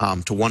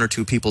to one or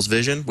two people's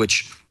vision,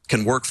 which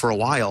can work for a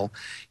while,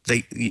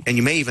 and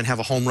you may even have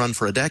a home run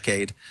for a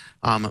decade,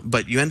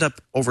 but you end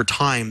up over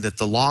time that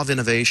the law of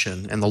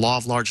innovation and the law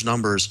of large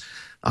numbers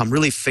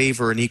really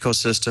favor an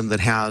ecosystem that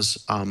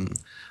has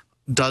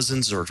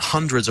dozens or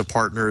hundreds of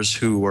partners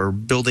who are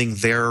building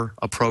their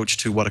approach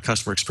to what a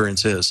customer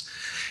experience is.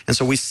 And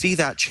so we see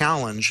that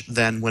challenge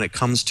then when it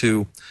comes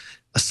to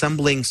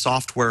assembling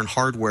software and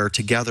hardware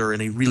together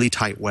in a really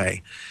tight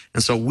way.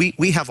 And so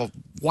we have a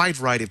wide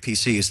variety of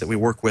PCs that we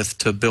work with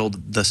to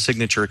build the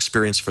signature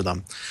experience for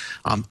them.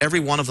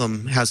 Every one of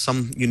them has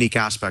some unique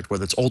aspect,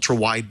 whether it's ultra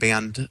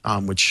wideband,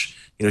 which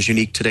is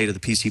unique today to the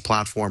PC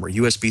platform, or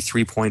USB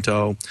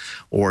 3.0,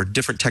 or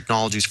different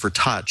technologies for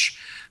touch.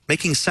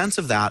 Making sense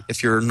of that,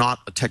 if you're not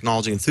a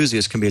technology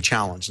enthusiast, can be a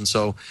challenge. And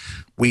so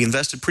we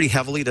invested pretty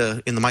heavily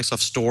in the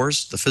Microsoft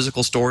stores, the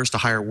physical stores, to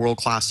hire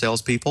world-class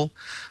salespeople.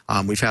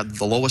 We've had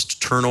the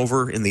lowest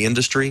turnover in the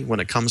industry when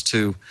it comes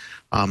to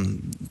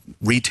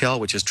retail,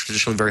 which is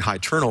traditionally very high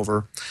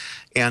turnover.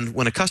 And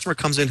when a customer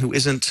comes in who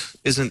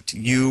isn't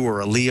you or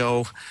a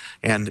Leo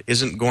and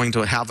isn't going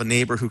to have a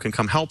neighbor who can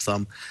come help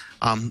them,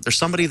 there's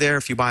somebody there,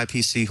 if you buy a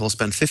PC, who'll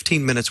spend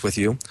 15 minutes with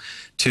you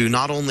to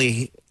not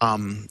only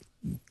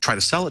try to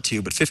sell it to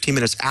you, but 15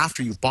 minutes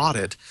after you've bought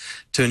it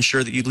to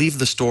ensure that you leave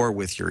the store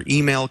with your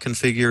email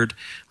configured.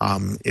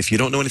 If you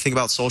don't know anything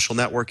about social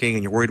networking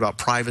and you're worried about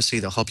privacy,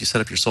 they'll help you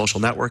set up your social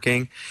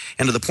networking.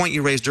 And to the point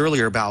you raised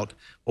earlier about,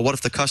 well, what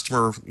if the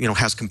customer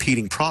has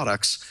competing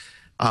products?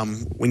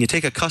 When you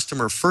take a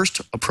customer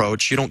first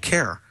approach, you don't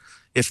care.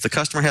 If the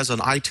customer has an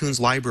iTunes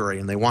library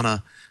and they want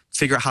to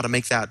figure out how to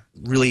make that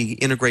really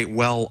integrate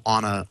well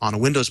on a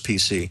Windows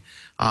PC,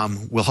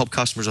 we'll help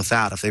customers with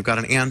that. If they've got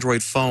an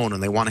Android phone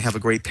and they want to have a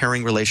great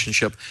pairing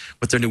relationship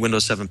with their new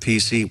Windows 7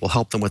 PC, we'll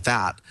help them with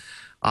that.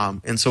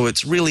 And so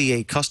it's really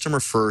a customer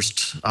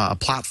first,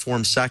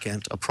 platform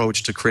second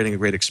approach to creating a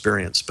great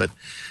experience. But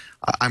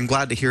I'm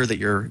glad to hear that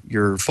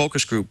your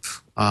focus group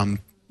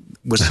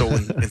was so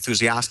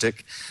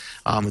enthusiastic.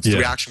 It's the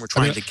reaction we're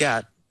trying to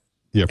get,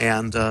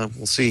 and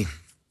we'll see.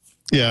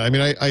 Yeah, I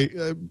mean,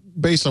 I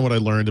based on what I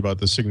learned about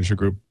the signature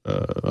group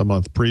a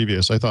month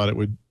previous, I thought it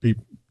would be,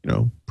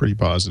 pretty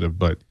positive,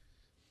 but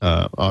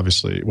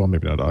obviously, well,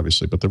 maybe not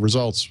obviously, but the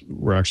results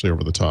were actually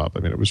over the top. I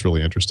mean, it was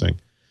really interesting.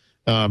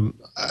 I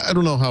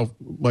don't know how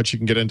much you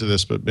can get into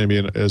this, but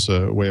maybe as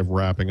a way of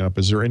wrapping up,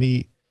 is there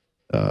anything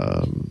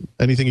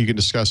you can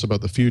discuss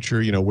about the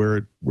future?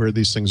 Where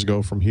these things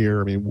go from here?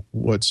 I mean,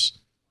 what's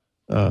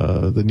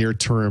the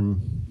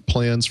near-term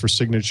plans for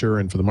Signature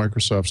and for the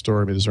Microsoft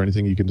Store? I mean, is there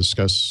anything you can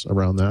discuss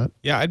around that?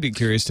 Yeah, I'd be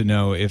curious to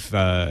know if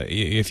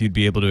you'd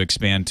be able to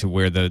expand to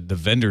where the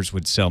vendors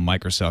would sell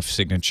Microsoft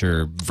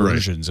Signature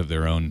versions of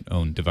their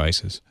own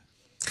devices.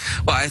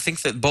 Well, I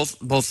think that both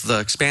the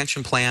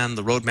expansion plan,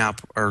 the roadmap,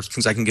 are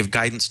things I can give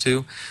guidance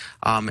to,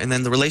 and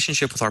then the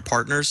relationship with our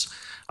partners.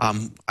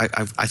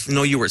 I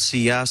know you were at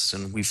CES,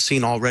 and we've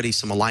seen already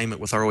some alignment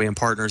with our OEM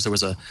partners. There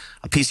was a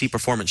PC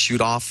performance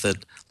shoot-off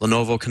that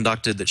Lenovo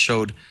conducted that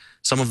showed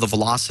some of the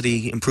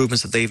velocity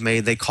improvements that they've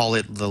made. They call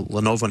it the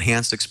Lenovo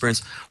Enhanced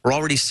Experience. We're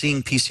already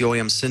seeing PC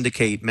OEMs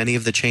syndicate many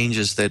of the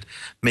changes that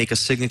make a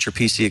signature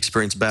PC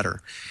experience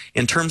better.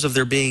 In terms of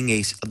there being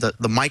the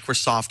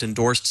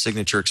Microsoft-endorsed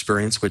signature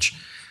experience, which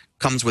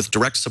comes with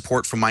direct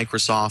support from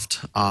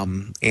Microsoft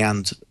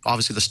and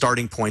obviously the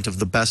starting point of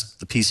the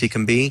best the PC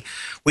can be,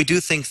 we do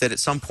think that at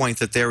some point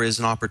that there is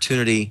an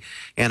opportunity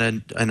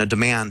and a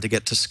demand to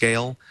get to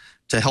scale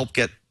to help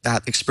get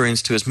that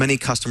experience to as many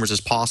customers as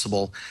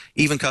possible,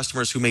 even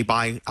customers who may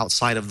buy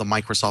outside of the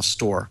Microsoft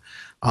Store.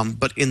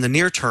 But in the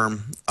near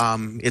term,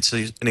 it's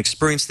an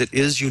experience that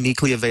is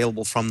uniquely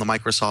available from the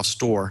Microsoft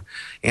Store,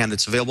 and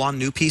it's available on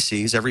new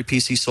PCs. Every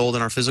PC sold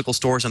in our physical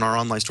stores and our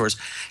online stores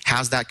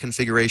has that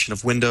configuration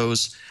of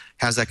Windows,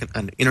 has that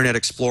an Internet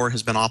Explorer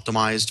has been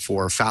optimized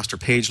for faster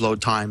page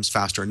load times,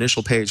 faster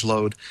initial page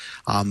load,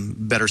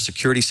 better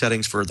security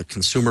settings for the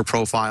consumer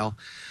profile.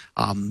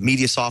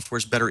 Media software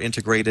is better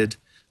integrated.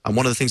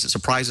 One of the things that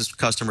surprises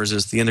customers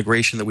is the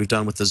integration that we've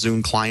done with the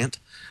Zune client,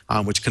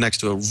 which connects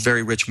to a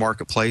very rich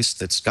marketplace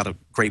that's got a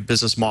great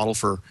business model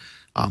for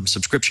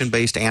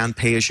subscription-based and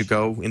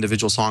pay-as-you-go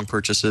individual song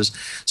purchases.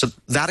 So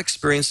that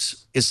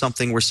experience is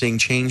something we're seeing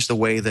change the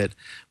way that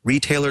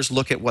retailers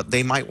look at what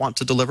they might want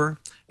to deliver,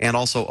 and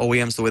also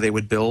OEMs the way they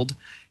would build.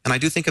 And I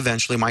do think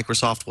eventually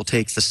Microsoft will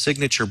take the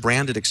signature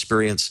branded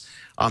experience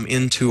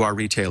into our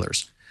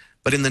retailers.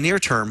 But in the near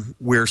term,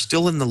 we're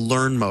still in the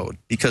learn mode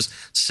because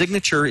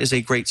Signature is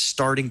a great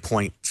starting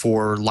point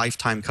for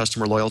lifetime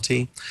customer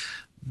loyalty.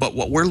 But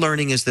what we're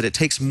learning is that it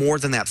takes more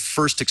than that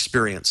first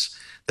experience.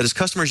 That as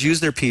customers use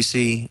their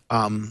PC,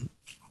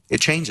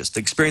 it changes. The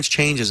experience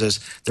changes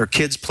as their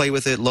kids play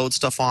with it, load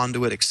stuff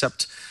onto it,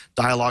 accept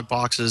dialog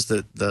boxes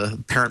that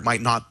the parent might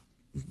not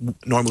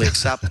normally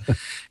accept.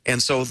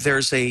 And so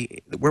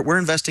we're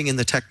investing in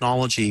the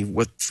technology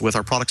with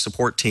our product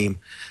support team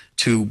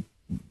to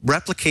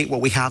replicate what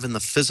we have in the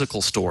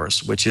physical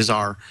stores, which is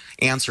our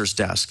answers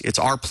desk. It's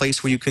our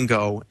place where you can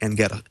go and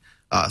get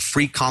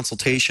free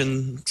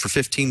consultation for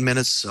 15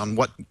 minutes on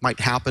what might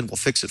happen. We'll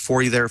fix it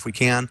for you there if we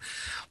can.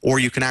 Or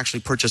you can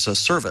actually purchase a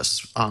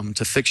service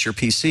to fix your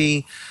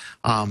PC,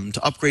 to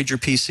upgrade your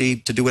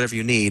PC, to do whatever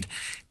you need.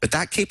 But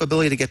that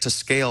capability to get to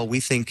scale, we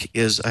think,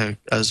 is a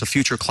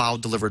future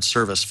cloud-delivered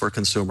service for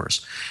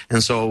consumers.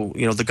 And so,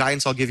 the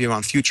guidance I'll give you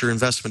on future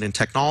investment in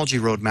technology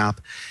roadmap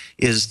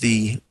is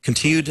the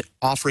continued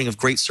offering of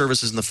great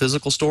services in the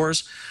physical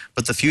stores,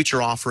 but the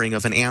future offering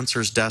of an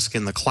answers desk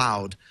in the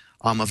cloud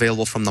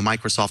available from the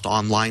Microsoft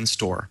Online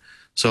Store,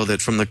 so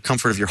that from the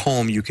comfort of your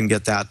home, you can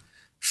get that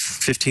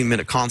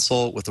 15-minute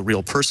consult with a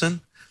real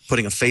person.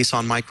 Putting a face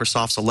on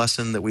Microsoft's a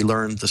lesson that we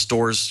learned the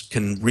stores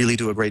can really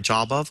do a great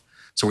job of.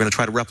 So we're going to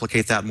try to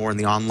replicate that more in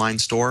the online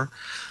store.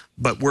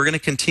 But we're going to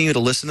continue to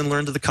listen and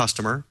learn to the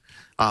customer.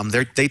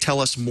 They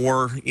tell us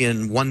more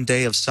in one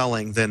day of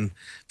selling than,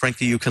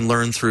 frankly, you can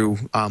learn through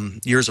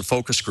years of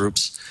focus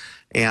groups.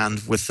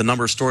 And with the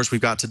number of stores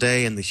we've got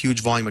today and the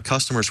huge volume of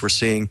customers we're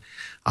seeing,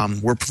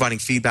 we're providing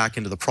feedback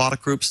into the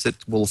product groups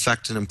that will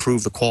affect and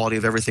improve the quality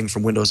of everything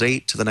from Windows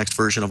 8 to the next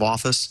version of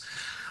Office.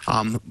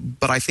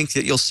 But I think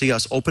that you'll see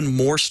us open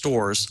more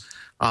stores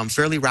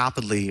fairly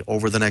rapidly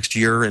over the next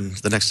year and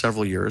the next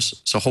several years.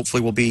 So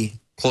hopefully we'll be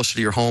closer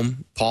to your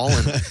home, Paul,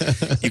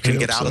 and you can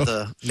get out of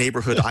the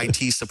neighborhood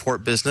IT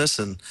support business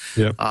and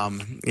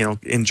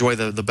enjoy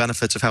the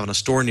benefits of having a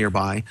store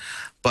nearby.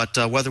 But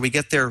whether we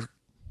get there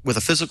with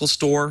a physical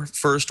store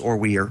first, or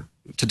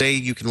today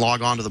you can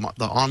log on to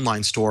the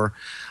online store,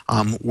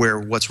 where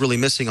what's really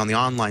missing on the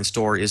online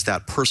store is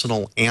that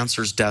personal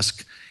answers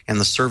desk and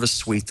the service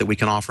suite that we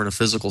can offer in a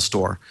physical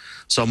store.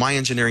 So my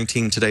engineering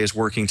team today is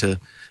working to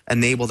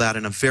enable that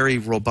in a very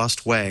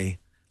robust way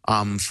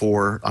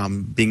for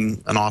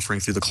being an offering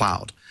through the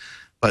cloud.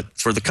 But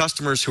for the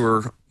customers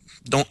who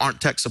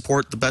aren't tech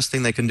support, the best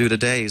thing they can do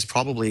today is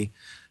probably,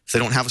 if they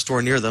don't have a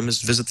store near them,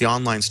 is visit the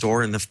online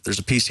store. And if there's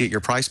a PC at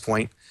your price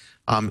point,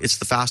 it's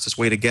the fastest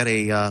way to get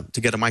a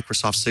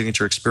Microsoft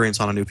Signature experience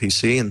on a new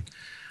PC. And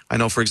I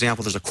know, for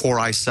example, there's a Core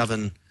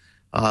i7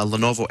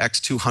 Lenovo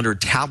X200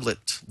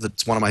 tablet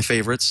that's one of my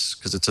favorites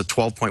because it's a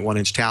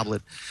 12.1-inch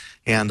tablet.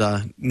 And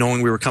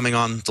knowing we were coming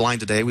on the line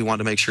today, we wanted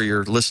to make sure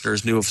your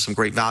listeners knew of some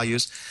great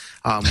values.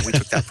 We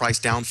took that price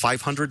down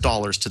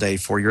 $500 today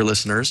for your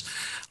listeners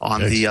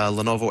on the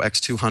Lenovo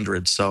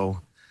X200.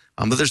 So,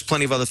 but there's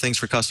plenty of other things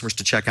for customers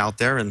to check out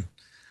there. And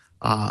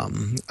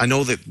I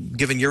know that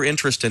given your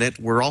interest in it,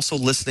 we're also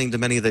listening to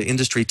many of the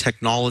industry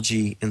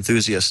technology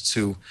enthusiasts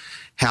who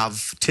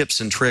have tips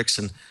and tricks.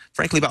 And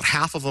frankly, about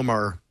half of them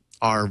are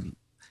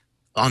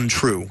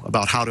untrue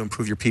about how to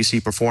improve your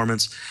PC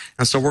performance.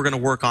 And so we're going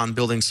to work on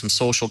building some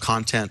social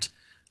content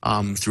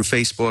through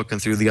Facebook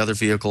and through the other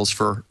vehicles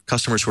for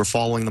customers who are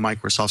following the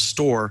Microsoft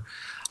Store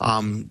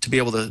to be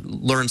able to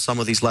learn some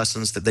of these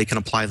lessons that they can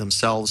apply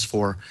themselves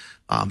for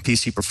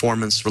PC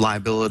performance,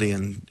 reliability,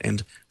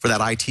 and for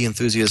that IT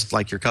enthusiast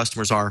like your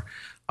customers are.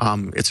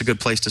 It's a good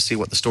place to see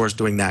what the store is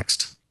doing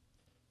next.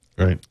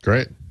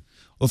 Great.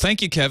 Well,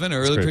 thank you, Kevin. I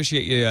really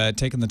appreciate you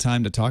taking the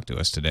time to talk to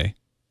us today.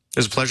 It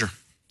was a pleasure.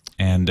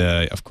 And,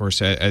 of course,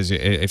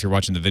 if you're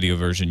watching the video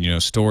version,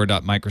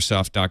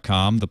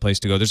 store.microsoft.com, the place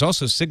to go. There's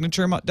also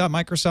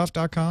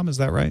signature.microsoft.com. Is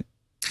that right?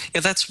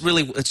 Yeah,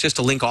 it's just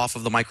a link off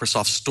of the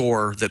Microsoft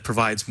Store that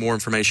provides more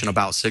information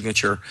about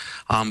Signature.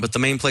 But the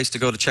main place to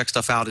go to check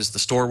stuff out is the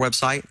store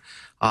website.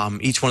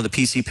 Each one of the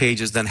PC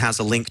pages then has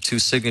a link to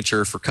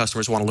Signature for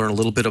customers who want to learn a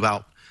little bit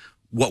about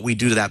what we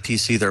do to that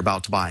PC they're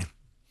about to buy.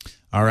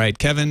 All right,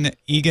 Kevin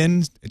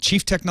Eagan,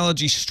 Chief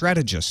Technology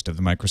Strategist of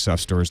the Microsoft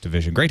Stores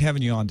Division. Great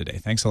having you on today.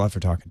 Thanks a lot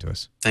for talking to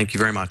us. Thank you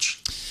very much.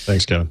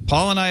 Thanks, Kevin.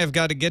 Paul and I have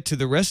got to get to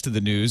the rest of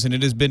the news, and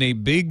it has been a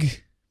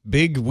big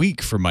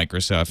week for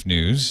Microsoft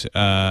news.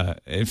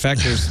 In fact,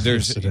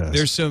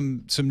 there's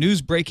some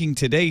news breaking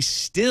today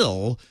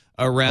still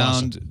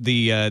around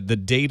the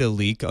data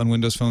leak on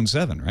Windows Phone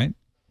 7, right?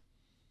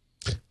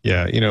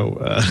 Yeah,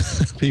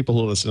 people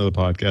who listen to the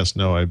podcast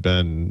know I've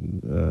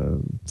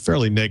been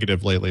fairly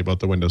negative lately about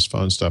the Windows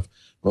Phone stuff,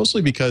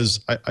 mostly because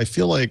I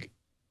feel like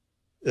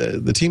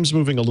the team's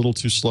moving a little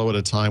too slow at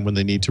a time when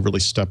they need to really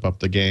step up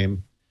the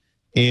game.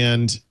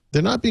 And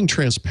they're not being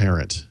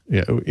transparent,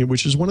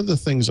 which is one of the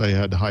things I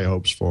had high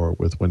hopes for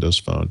with Windows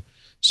Phone.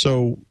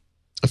 So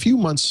a few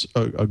months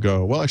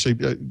ago, well,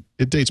 actually,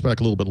 it dates back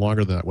a little bit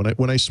longer than that.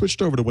 When I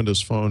switched over to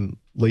Windows Phone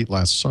late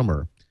last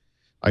summer,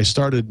 I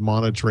started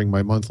monitoring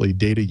my monthly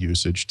data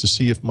usage to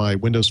see if my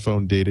Windows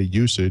Phone data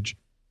usage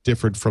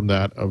differed from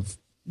that of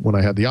when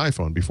I had the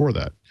iPhone before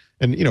that.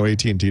 And,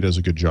 AT&T does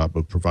a good job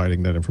of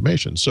providing that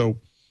information. So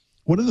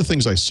one of the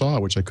things I saw,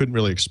 which I couldn't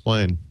really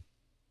explain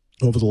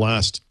over the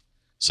last,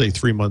 say,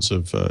 3 months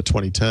of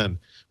 2010,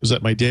 was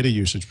that my data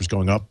usage was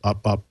going up,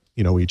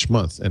 each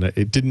month. And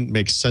it didn't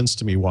make sense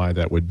to me why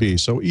that would be.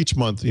 So each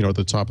month, at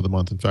the top of the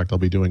month, in fact, I'll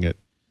be doing it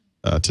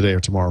today or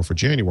tomorrow for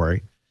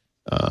January,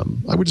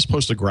 I would just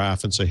post a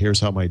graph and say, here's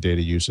how my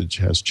data usage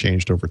has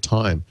changed over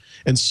time.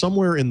 And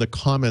somewhere in the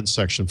comments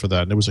section for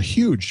that, and it was a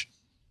huge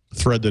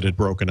thread that had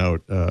broken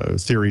out,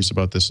 theories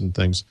about this and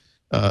things,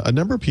 a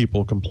number of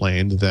people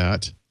complained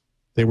that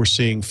they were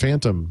seeing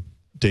phantom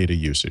data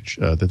usage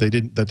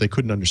that they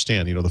couldn't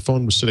understand. The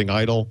phone was sitting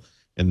idle,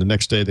 and the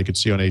next day they could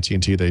see on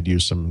AT&T they'd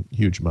used some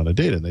huge amount of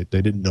data, and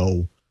they didn't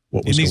know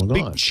what was going on.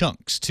 These big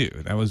chunks too.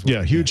 That was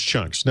huge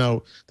chunks.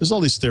 Now there's all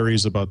these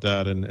theories about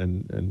that, and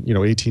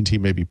AT&T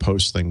maybe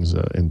posts things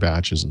in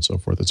batches and so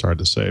forth. It's hard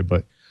to say,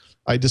 but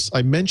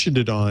I mentioned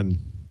it on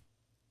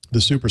the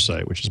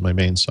SuperSite, which is my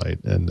main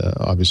site, and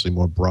obviously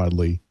more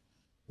broadly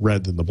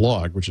read than the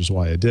blog, which is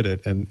why I did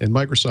it. And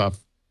Microsoft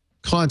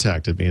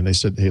contacted me, and they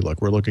said, "Hey,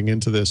 look, we're looking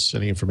into this.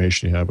 Any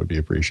information you have would be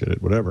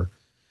appreciated, whatever."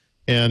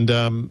 And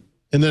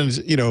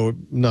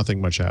then nothing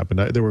much happened.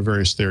 There were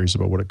various theories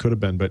about what it could have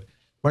been, but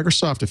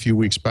Microsoft a few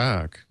weeks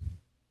back,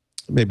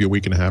 maybe a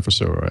week and a half or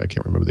so, or I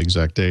can't remember the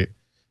exact date,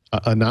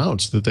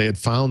 announced that they had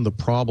found the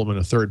problem in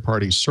a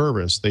third-party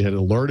service. They had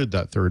alerted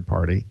that third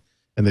party,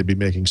 and they'd be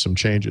making some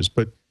changes,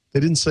 but they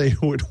didn't say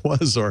who it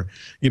was or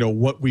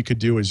what we could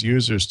do as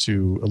users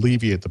to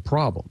alleviate the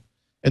problem.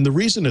 And the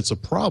reason it's a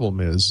problem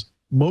is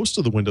most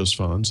of the Windows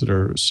phones that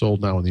are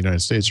sold now in the United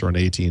States are on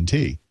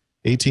AT&T.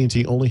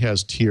 AT&T only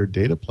has tiered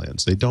data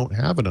plans. They don't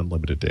have an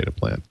unlimited data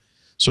plan.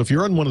 So if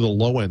you're on one of the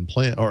low-end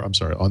plan, or I'm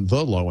sorry, on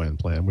the low-end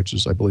plan, which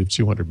is I believe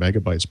 200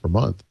 megabytes per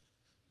month,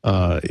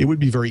 it would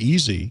be very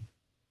easy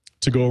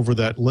to go over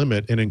that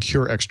limit and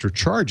incur extra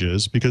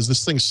charges because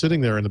this thing's sitting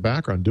there in the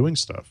background doing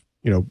stuff,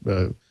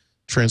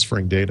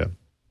 transferring data.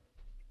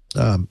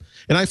 And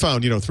I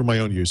found, through my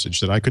own usage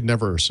that I could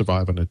never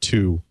survive on a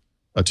 200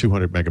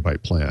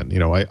 megabyte plan.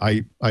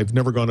 I've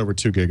never gone over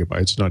 2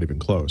 gigabytes, not even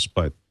close,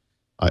 but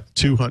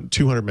 200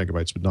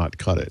 megabytes would not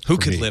cut it. Who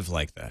could live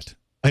like that?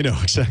 I know,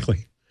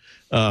 exactly.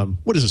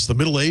 What is this, the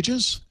Middle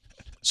Ages?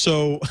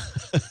 So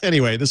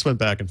anyway, this went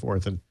back and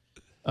forth. And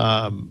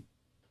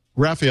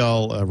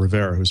Rafael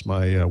Rivera, who's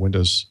my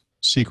Windows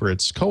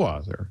Secrets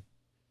co-author,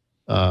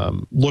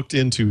 looked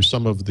into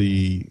some of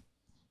the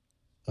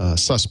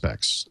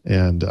suspects.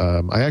 And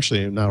I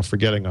actually am now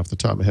forgetting off the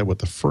top of my head what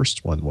the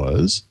first one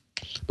was.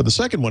 But the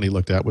second one he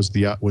looked at was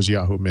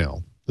Yahoo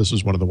Mail. This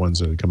was one of the ones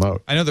that had come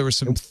out. I know there was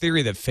some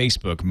theory that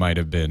Facebook might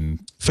have been.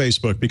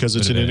 Facebook, because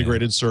it's an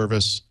integrated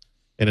service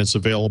and it's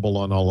available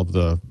on all of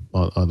the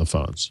on the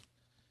phones.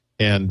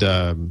 And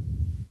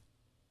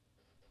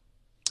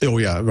oh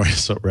yeah, right.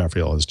 So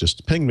Raphael has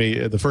just pinged me.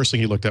 The first thing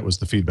he looked at was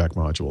the feedback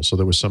module. So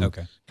there was some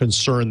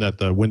concern that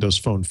the Windows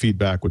Phone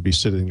feedback would be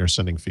sitting there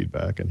sending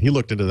feedback, and he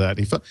looked into that.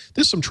 He found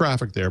there's some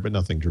traffic there, but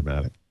nothing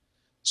dramatic.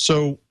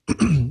 So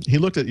he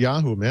looked at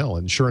Yahoo Mail,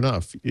 and sure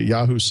enough,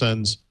 Yahoo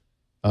sends,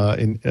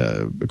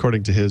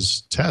 according to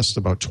his test,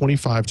 about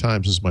 25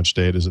 times as much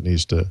data as it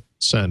needs to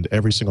send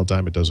every single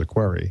time it does a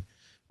query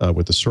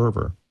with the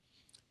server.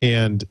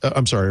 And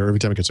I'm sorry, or every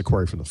time it gets a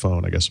query from the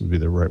phone, I guess would be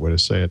the right way to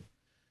say it.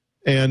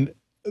 And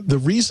the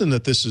reason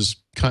that this is,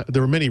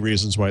 there are many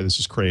reasons why this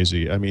is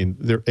crazy. I mean,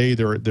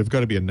 there've got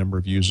to be a number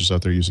of users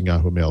out there using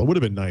Yahoo Mail. It would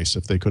have been nice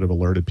if they could have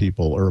alerted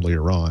people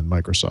earlier on,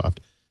 Microsoft,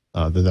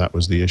 that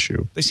was the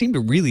issue. They seem to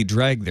really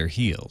drag their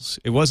heels.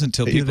 It wasn't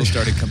until people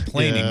started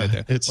complaining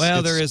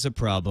that there is a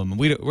problem.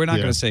 We're not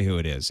going to say who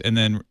it is. And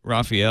then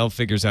Raphael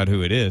figures out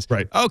who it is.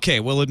 Right. Okay,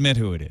 we'll admit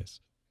who it is.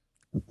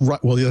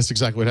 Right. Well, yeah, that's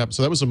exactly what happened.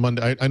 So that was a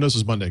Monday. I know this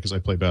is Monday because I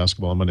play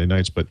basketball on Monday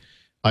nights, but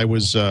I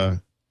was,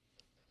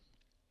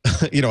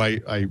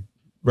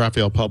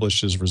 Raphael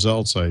published his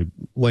results. I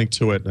linked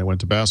to it and I went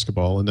to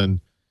basketball. And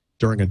then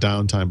during a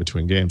downtime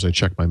between games, I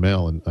checked my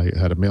mail and I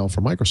had a mail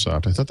from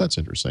Microsoft. I thought that's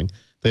interesting.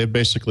 They had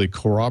basically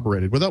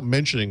corroborated, without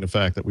mentioning the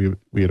fact that we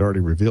had already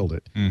revealed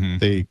it,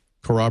 they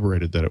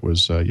corroborated that it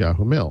was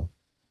Yahoo Mail.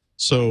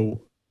 So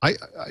I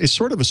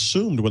sort of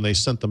assumed when they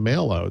sent the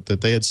mail out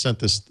that they had sent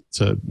this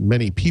to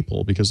many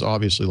people because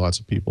obviously lots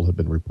of people have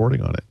been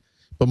reporting on it.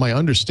 But my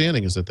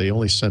understanding is that they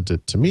only sent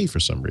it to me for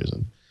some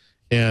reason.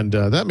 And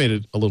that made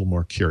it a little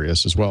more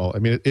curious as well. I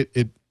mean,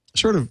 it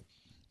sort of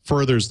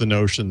furthers the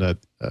notion that,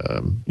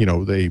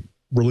 they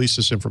released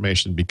this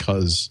information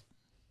because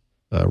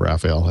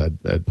Raphael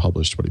had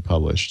published what he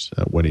published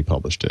when he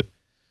published it.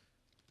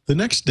 The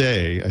next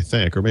day, I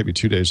think, or maybe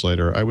 2 days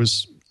later,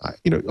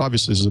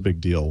 obviously this is a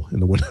big deal in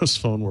the Windows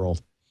Phone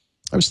world.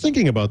 I was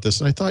thinking about this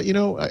and I thought,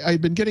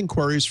 I'd been getting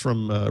queries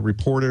from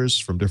reporters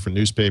from different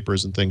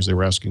newspapers and things. They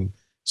were asking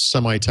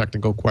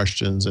semi-technical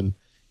questions. And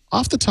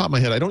off the top of my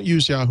head, I don't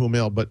use Yahoo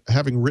Mail, but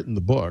having written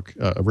a book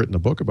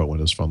about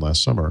Windows Phone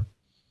last summer,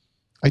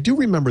 I do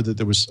remember that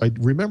there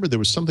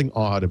was something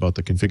odd about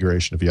the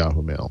configuration of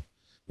Yahoo Mail.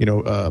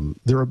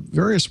 There are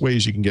various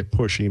ways you can get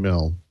push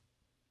email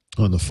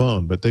on the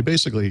phone, but they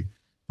basically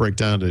break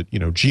down to,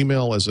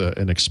 Gmail as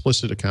an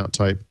explicit account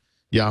type,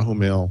 Yahoo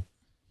Mail,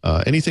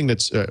 anything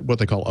that's what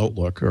they call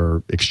Outlook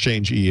or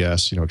Exchange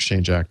ES,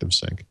 Exchange Active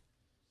Sync.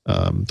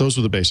 Those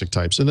are the basic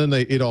types. And then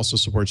it also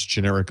supports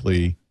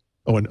generically,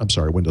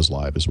 Windows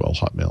Live as well,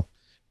 Hotmail.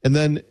 And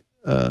then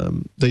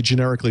they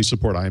generically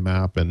support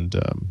IMAP and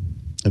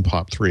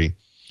POP3.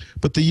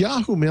 But the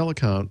Yahoo Mail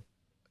account,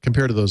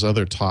 compared to those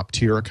other top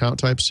tier account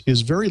types,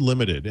 is very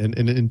limited and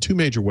in two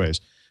major ways.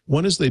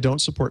 One is they don't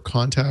support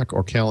contact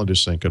or calendar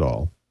sync at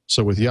all.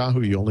 So with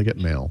Yahoo, you only get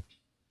mail.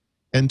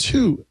 And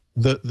two,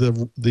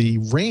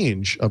 the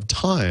range of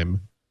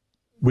time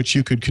which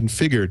you could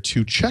configure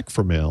to check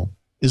for mail,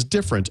 is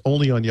different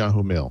only on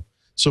Yahoo Mail.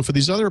 So for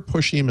these other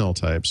push email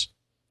types,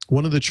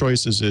 one of the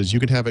choices is you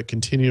can have it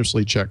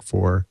continuously check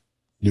for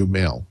new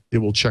mail. It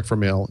will check for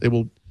mail. It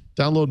will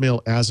download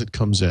mail as it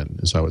comes in,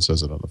 is how it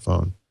says it on the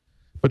phone.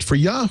 But for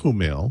Yahoo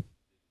Mail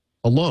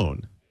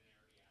alone,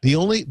 the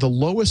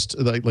lowest,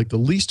 like the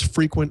least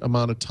frequent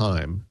amount of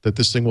time that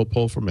this thing will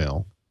pull for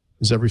mail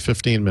is every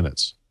 15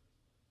 minutes.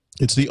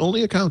 It's the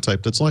only account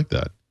type that's like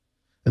that.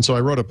 And so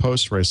I wrote a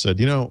post where I said,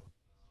 you know,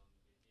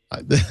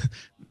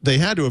 they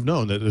had to have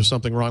known that there's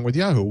something wrong with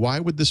Yahoo. Why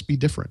would this be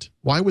different?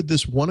 Why would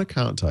this one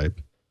account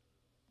type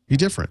be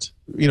different?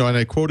 You know, and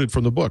I quoted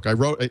from the book. I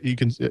wrote, you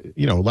can,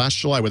 you know, last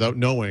July, without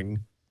knowing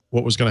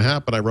what was going to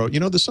happen, I wrote, you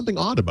know, there's something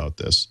odd about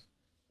this.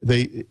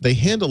 They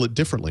handle it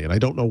differently, and I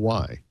don't know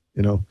why,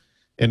 you know,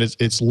 and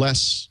it's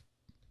less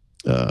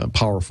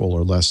powerful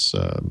or less,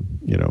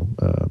 you know,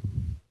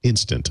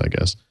 instant, I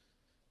guess.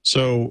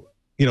 So,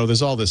 you know,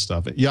 there's all this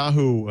stuff.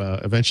 Yahoo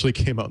eventually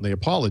came out and they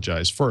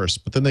apologized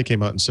first, but then they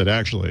came out and said,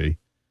 actually,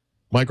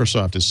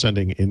 Microsoft is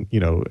sending in, you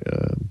know,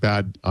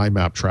 bad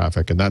IMAP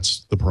traffic, and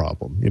that's the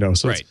problem, you know.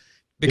 So right.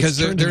 Because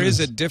there is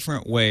a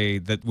different way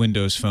that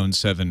Windows Phone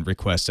 7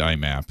 requests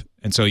IMAP,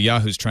 and so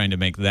Yahoo's trying to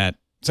make that.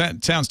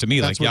 It sounds to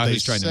me like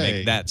Yahoo's trying to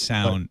make that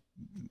sound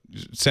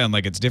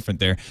like it's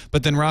different there.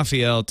 But then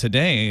Raphael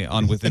today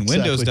on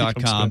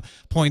withinwindows.com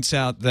points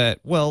out that,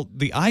 well,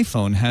 the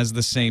iPhone has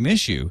the same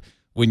issue.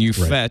 When you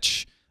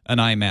fetch an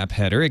IMAP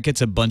header, it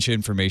gets a bunch of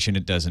information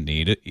it doesn't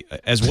need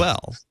as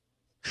well.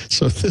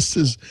 So this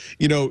is,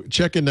 you know,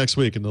 check in next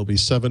week and there'll be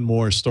 7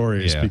 more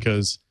stories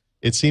because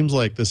it seems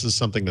like this is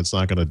something that's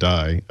not going to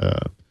die.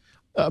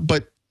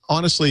 But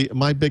honestly,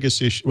 my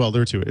biggest issue, well,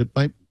 there are two.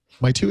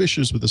 My 2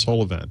 issues with this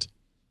whole event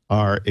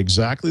are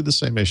exactly the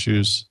same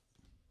issues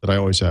that I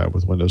always have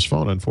with Windows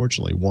Phone,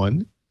 unfortunately.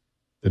 One,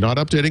 they're not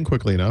updating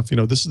quickly enough. You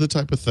know, this is the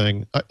type of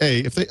thing,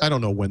 I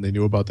don't know when they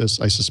knew about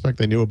this. I suspect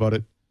they knew about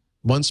it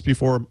months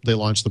before they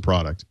launched the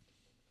product.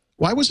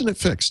 Why wasn't it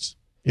fixed?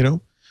 You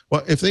know,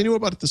 well, if they knew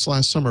about it this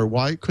last summer,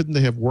 why couldn't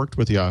they have worked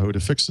with Yahoo to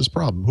fix this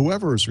problem?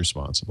 Whoever is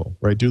responsible,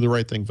 right? Do the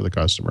right thing for the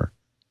customer.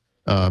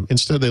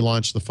 Instead, they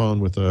launched the phone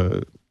with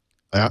a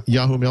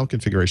Yahoo Mail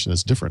configuration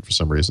that's different for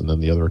some reason than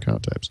the other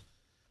account types.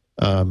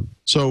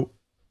 So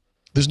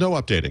there's no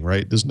updating,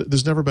 right?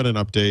 There's never been an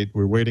update.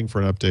 We're waiting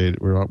for an update.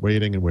 We're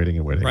waiting and waiting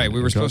and waiting. Right.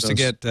 We were supposed to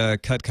get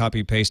cut,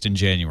 copy, paste in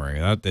January.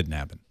 That didn't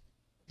happen.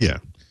 Yeah.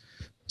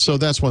 So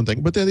that's one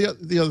thing. But then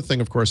the other thing,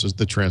 of course, is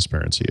the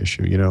transparency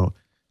issue. You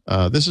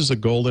know, this is a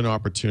golden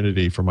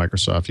opportunity for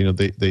Microsoft. You know,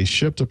 they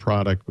shipped a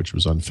product which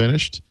was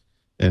unfinished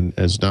and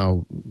has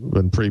now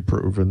been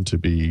proven to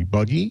be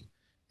buggy,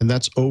 and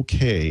that's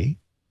okay.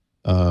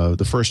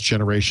 The first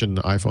generation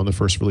iPhone, the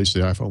first release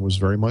of the iPhone was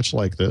very much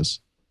like this.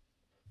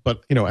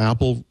 But, you know,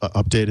 Apple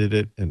updated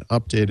it and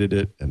updated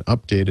it and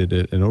updated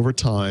it. And over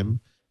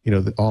time, you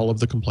know, all of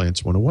the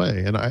complaints went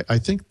away. And I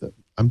think that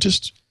I'm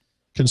just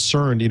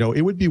concerned, you know,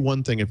 it would be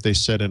one thing if they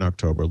said in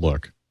October,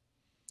 look,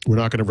 we're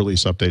not going to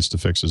release updates to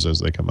fixes as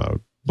they come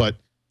out. But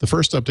the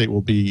first update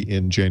will be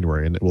in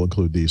January and it will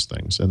include these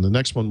things. And the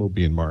next one will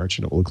be in March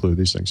and it will include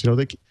these things. You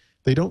know,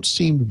 they don't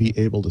seem to be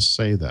able to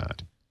say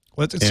that.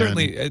 Well,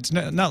 it's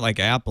not like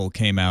Apple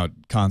came out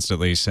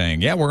constantly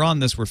saying, yeah, we're on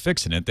this, we're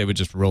fixing it. They would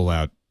just roll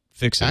out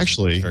fixes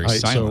very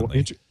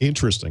silently. So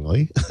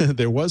interestingly,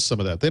 there was some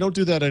of that. They don't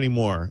do that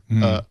anymore,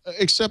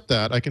 except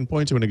that I can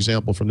point to an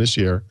example from this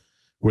year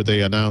where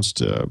they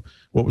announced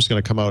what was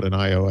going to come out in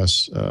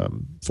iOS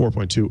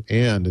 4.2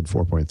 and in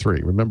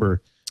 4.3.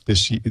 Remember,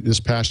 this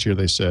past year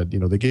they said, you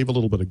know, they gave a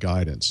little bit of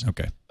guidance.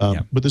 Okay.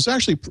 But there's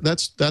actually,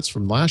 that's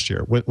from last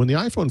year. When the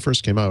iPhone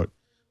first came out,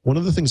 one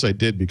of the things I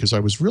did, because I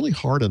was really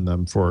hard on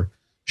them for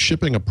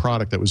shipping a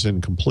product that was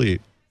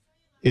incomplete,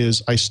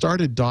 is I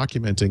started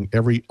documenting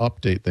every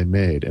update they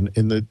made. And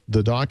in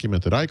the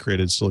document that I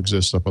created still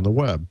exists up on the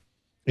web.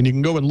 And you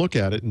can go and look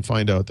at it and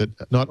find out that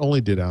not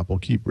only did Apple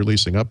keep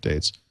releasing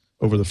updates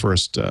over the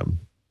first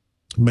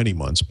many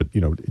months, but,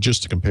 you know,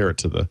 just to compare it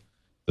to the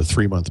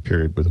 3-month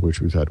period with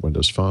which we've had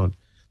Windows Phone,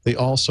 they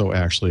also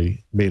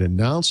actually made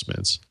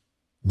announcements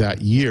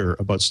that year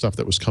about stuff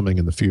that was coming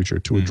in the future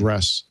to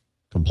address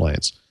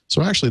complaints.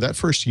 So actually that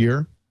first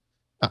year,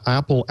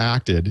 Apple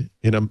acted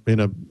in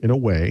a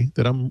way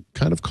that I'm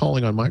kind of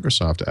calling on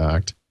Microsoft to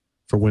act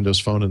for Windows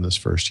Phone in this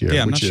first year.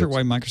 Yeah, I'm not sure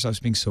why Microsoft's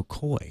being so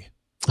coy.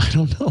 I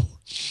don't know.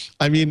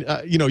 I mean,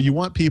 you know, you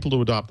want people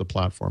to adopt the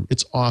platform.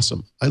 It's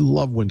awesome. I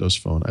love Windows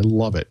Phone. I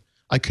love it.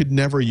 I could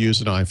never use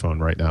an iPhone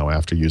right now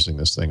after using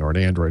this thing, or an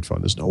Android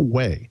phone. There's no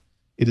way.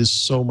 It is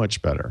so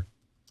much better.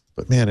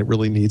 But man, it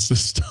really needs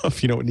this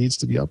stuff. You know, it needs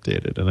to be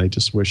updated. And I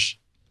just wish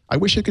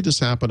it could just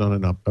happen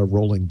on a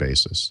rolling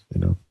basis, you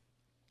know.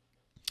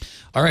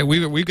 All right,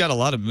 we've got a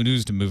lot of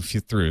news to move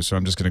through, so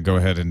I'm just going to go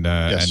ahead and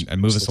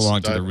move us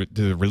along to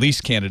the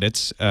release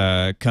candidates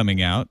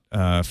coming out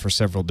for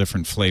several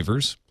different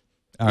flavors.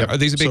 Are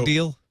these a big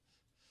deal?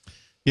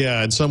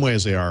 Yeah, in some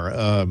ways they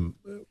are.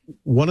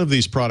 One of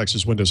these products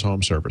is Windows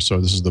Home Server. So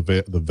this is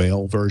the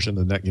Veil version,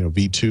 the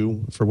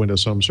V2 for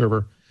Windows Home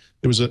Server.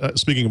 It was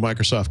speaking of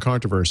Microsoft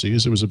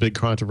controversies, it was a big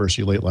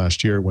controversy late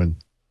last year when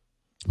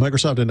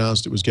Microsoft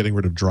announced it was getting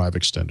rid of Drive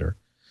Extender,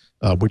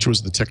 which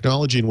was the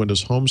technology in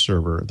Windows Home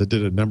Server that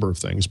did a number of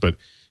things, but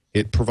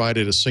it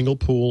provided a single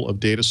pool of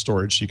data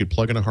storage so you could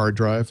plug in a hard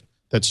drive.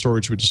 That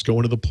storage would just go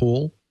into the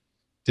pool.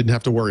 Didn't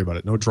have to worry about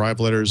it. No drive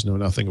letters, no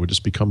nothing. It would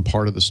just become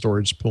part of the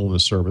storage pool in the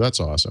server. That's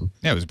awesome.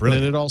 Yeah, it was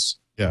brilliant. And it also,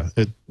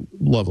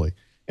 lovely.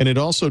 And it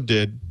also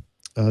did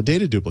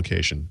data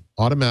duplication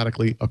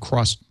automatically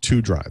across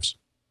 2 drives.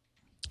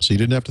 So you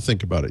didn't have to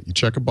think about it. You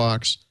check a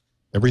box,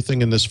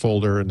 everything in this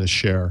folder, in this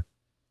share,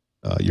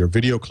 your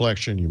video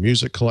collection, your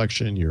music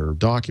collection, your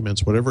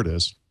documents, whatever it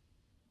is,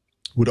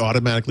 would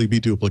automatically be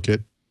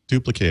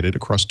duplicated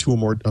across 2 or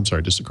more,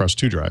 just across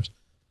 2 drives.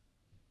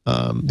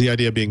 The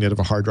idea being that if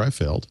a hard drive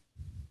failed,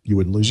 you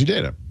wouldn't lose your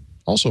data.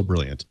 Also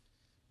brilliant.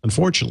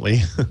 Unfortunately,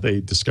 they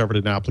discovered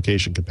an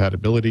application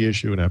compatibility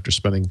issue, and after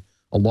spending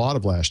a lot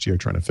of last year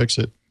trying to fix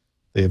it,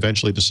 they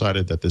eventually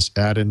decided that this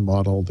add-in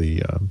model,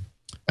 the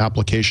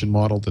application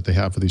model that they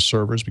have for these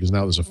servers, because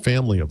now there's a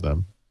family of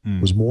them,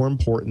 was more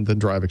important than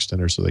Drive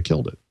Extender, so they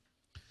killed it.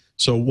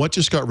 So what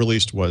just got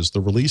released was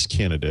the release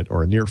candidate,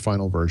 or a near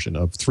final version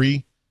of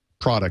 3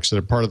 products that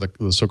are part of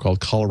the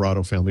so-called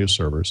Colorado family of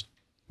servers.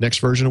 Next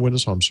version of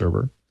Windows Home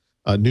Server,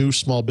 a new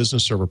small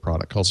business server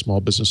product called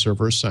Small Business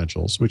Server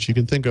Essentials, which you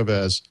can think of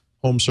as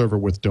home server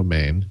with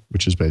domain,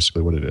 which is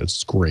basically what it is.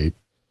 It's great.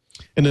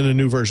 And then a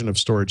new version of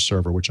storage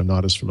server, which I'm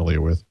not as familiar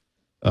with.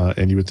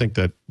 And you would think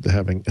that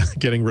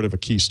getting rid of a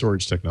key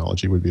storage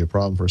technology would be a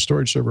problem for a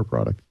storage server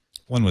product.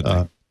 One would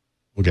think.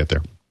 We'll get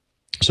there.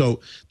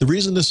 So the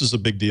reason this is a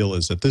big deal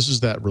is that this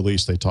is that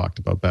release they talked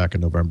about back in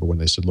November when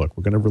they said, look,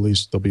 we're going to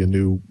release, there'll be a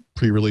new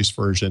pre-release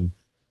version.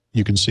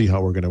 You can see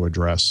how we're going to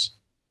address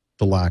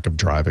the lack of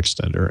Drive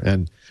Extender.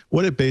 And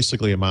what it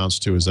basically amounts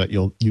to is that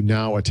you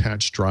now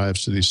attach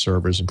drives to these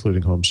servers,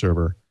 including Home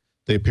Server.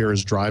 They appear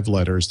as drive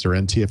letters. They're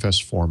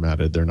NTFS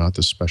formatted. They're not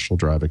this special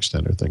Drive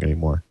Extender thing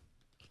anymore.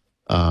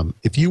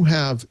 If you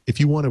want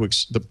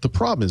to, the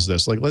problem is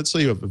this, like let's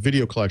say you have a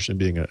video collection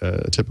being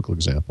a typical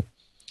example.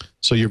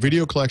 So your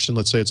video collection,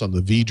 let's say it's on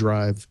the V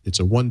drive.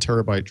 It's a 1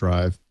 terabyte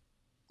drive.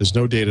 There's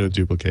no data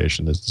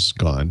duplication. It's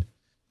gone.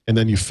 And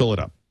then you fill it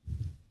up.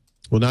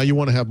 Well, now you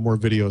want to have more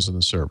videos in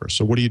the server.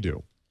 So what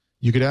do?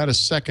 You could add a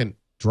second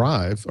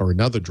drive or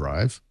another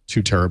drive,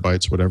 2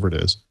 terabytes, whatever it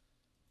is.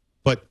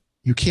 But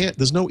you can't,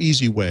 there's no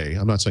easy way.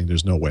 I'm not saying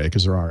there's no way,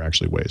 because there are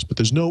actually ways, but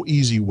there's no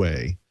easy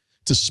way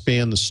to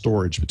span the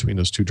storage between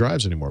those 2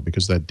 drives anymore,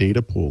 because that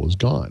data pool is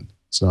gone.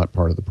 It's not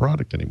part of the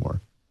product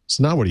anymore.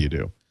 So now what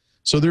do?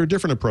 So there are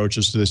different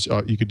approaches to this.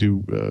 You could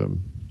do,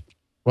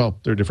 well,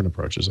 there are different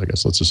approaches, I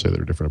guess. Let's just say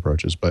there are different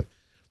approaches. But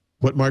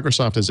what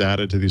Microsoft has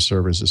added to these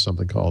servers is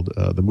something called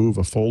the Move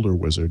a Folder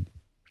Wizard,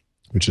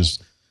 which is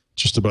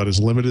just about as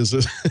limited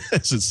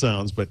as it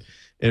sounds.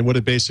 And what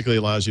it basically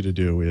allows you to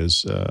do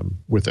is,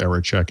 with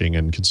error checking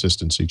and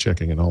consistency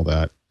checking and all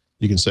that,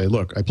 you can say,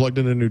 look, I plugged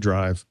in a new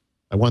drive.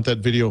 I want that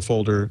video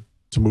folder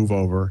to move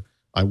over.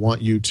 I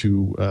want you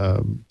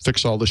to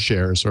fix all the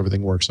shares so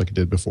everything works like it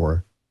did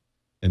before,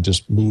 and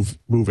just move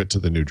it to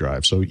the new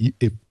drive. So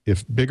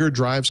if bigger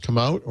drives come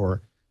out,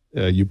 or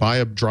you buy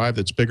a drive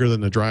that's bigger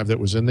than the drive that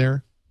was in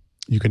there,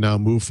 you can now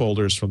move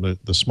folders from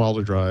the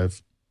smaller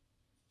drive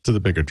to the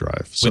bigger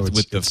drive. So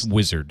with the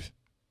wizard.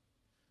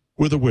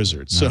 With a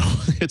wizard. So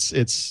it's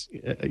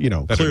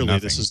better clearly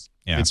this is,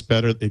 it's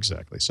better.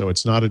 Exactly. So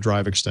it's not a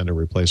Drive Extender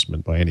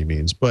replacement by any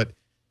means, but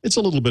it's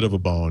a little bit of a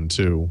bone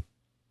to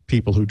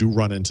people who do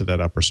run into that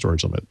upper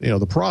storage limit.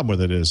 The problem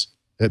with it is,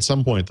 at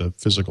some point, the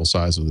physical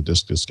size of the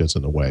disk just gets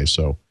in the way.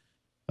 So,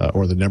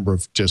 or the number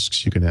of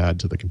disks you can add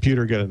to the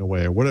computer get in the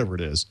way, or whatever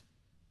it is.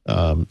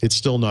 It's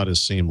still not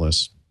as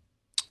seamless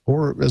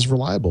or as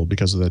reliable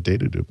because of that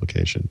data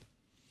duplication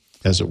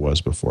as it was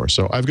before.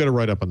 So I've got to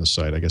write up on the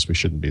site. I guess we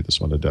shouldn't beat this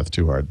one to death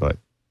too hard, but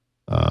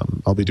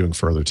I'll be doing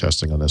further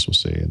testing on this. We'll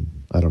see. And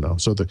I don't know.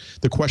 So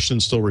the question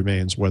still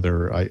remains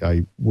whether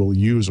I will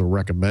use or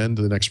recommend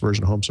the next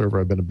version of Home Server.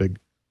 I've been a big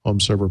Home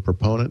Server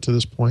proponent to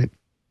this point.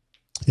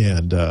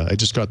 And I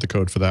just got the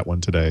code for that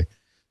one today.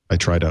 I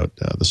tried out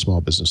the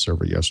small business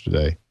server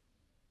yesterday,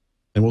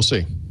 and we'll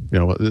see.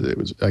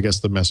 I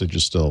guess the message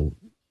is still,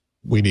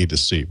 we need to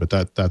see, but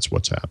that's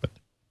what's happened.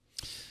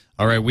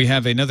 All right, we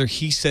have another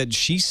he said,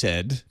 she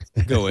said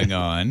going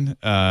on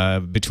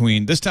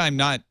between, this time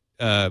not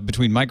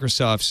between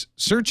Microsoft's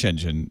search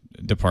engine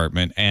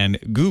department and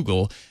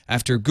Google,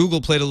 after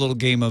Google played a little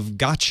game of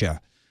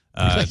gotcha.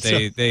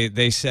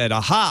 They said,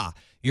 aha,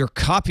 you're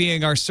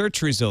copying our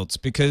search results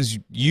because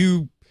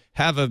you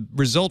have a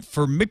result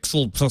for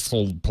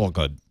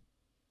Mixelplugud.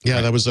 Yeah,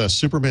 right? That was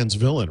Superman's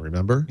villain,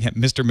 remember? Yeah,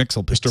 Mr.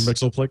 Mixelplix. Mr.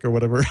 Mixelplick or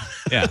whatever.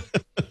 Yeah.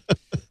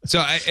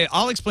 So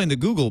I'll explain the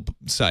Google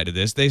side of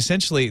this. They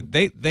essentially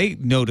they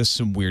noticed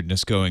some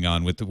weirdness going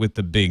on with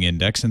the Bing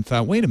index and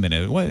thought, wait a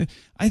minute, what?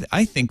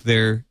 I think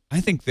they're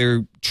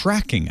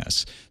tracking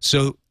us.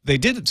 So they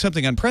did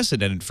something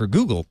unprecedented for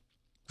Google.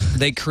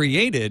 They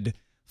created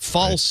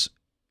false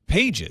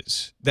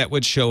pages that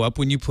would show up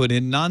when you put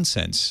in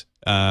nonsense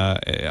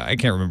I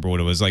can't remember what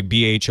it was, like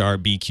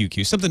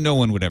BHRBQQ, something no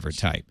one would ever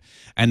type.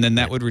 And then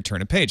that would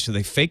return a page. So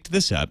they faked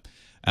this up,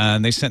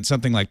 and they sent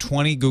something like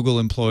 20 Google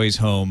employees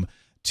home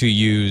to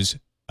use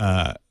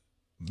an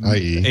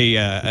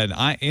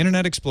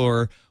Internet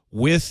Explorer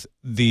with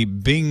the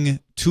Bing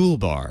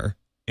toolbar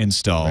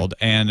installed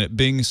and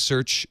Bing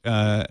search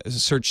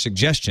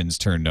suggestions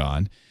turned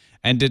on,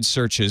 and did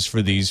searches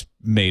for these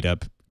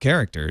made-up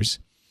characters.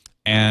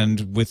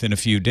 And within a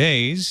few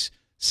days,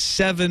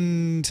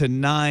 7 to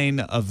 9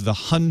 of the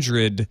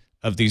 100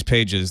 of these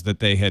pages that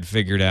they had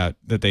figured out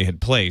that they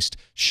had placed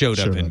showed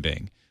up in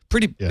Bing.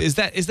 Is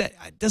that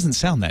it doesn't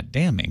sound that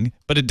damning,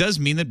 but it does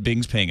mean that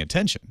Bing's paying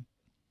attention.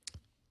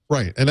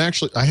 Right. And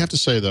actually, I have to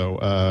say, though,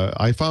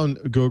 I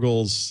found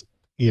Google's,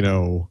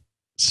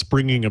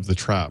 springing of the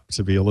trap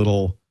to be a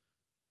little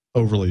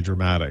overly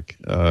dramatic,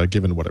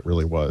 given what it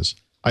really was.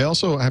 I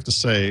also have to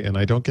say, and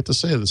I don't get to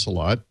say this a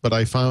lot, but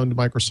I found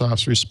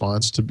Microsoft's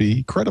response to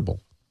be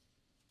credible,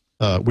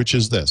 which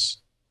is this.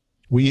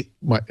 From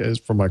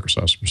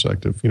Microsoft's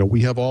perspective,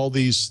 we have all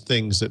these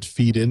things that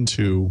feed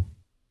into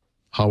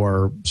how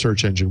our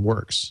search engine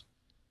works.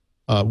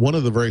 One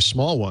of the very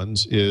small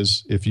ones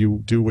is if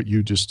you do what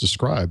you just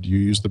described, you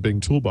use the Bing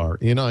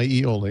toolbar in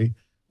IE only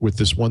with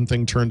this one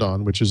thing turned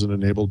on, which isn't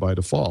enabled by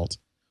default.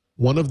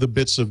 One of the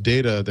bits of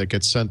data that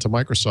gets sent to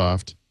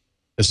Microsoft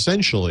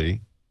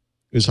essentially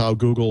is how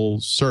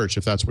Google search,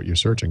 if that's what you're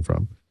searching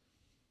from,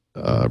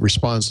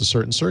 responds to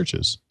certain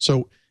searches.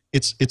 So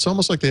it's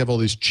almost like they have all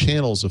these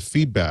channels of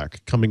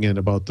feedback coming in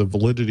about the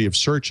validity of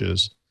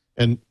searches.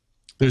 And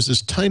there's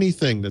this tiny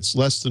thing that's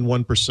less than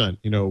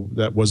 1%,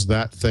 that was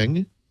that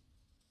thing,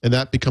 and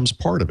that becomes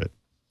part of it.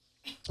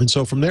 And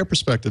so from their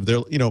perspective,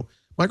 they're,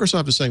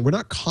 Microsoft is saying, we're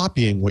not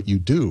copying what you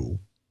do,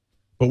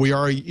 but we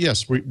are,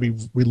 yes, we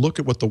look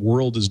at what the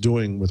world is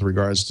doing with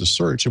regards to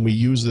search, and we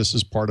use this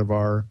as part of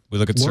our We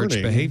look at learning.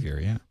 search behavior,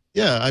 yeah.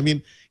 Yeah, I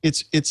mean,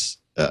 it's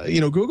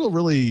Google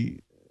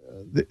really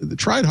they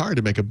tried hard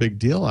to make a big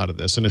deal out of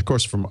this. And of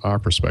course, from our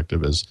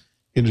perspective as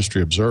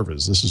industry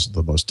observers, this is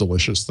the most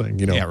delicious thing,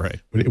 Yeah, right.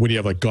 When you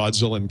have like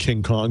Godzilla and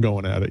King Kong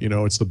going at it,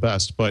 it's the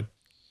best. But,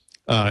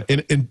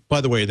 and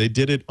by the way, they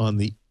did it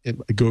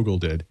Google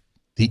did,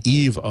 the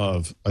eve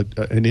of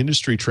an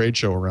industry trade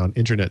show around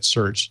internet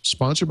search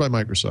sponsored by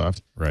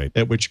Microsoft, right?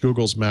 At which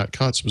Google's Matt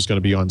Cutts was going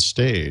to be on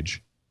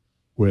stage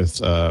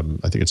with, I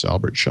think it's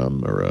Albert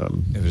Shum or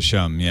it was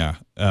Shum, yeah.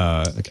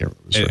 I can't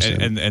remember his first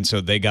name. And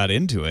so they got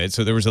into it.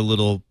 So there was a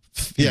little,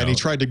 and he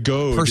tried to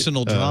goad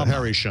personal drama.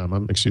 Harry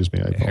Shum. Excuse me,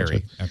 I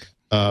apologize. Harry.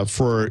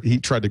 Okay. He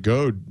tried to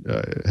goad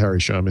Harry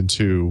Shum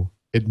into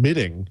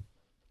admitting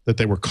that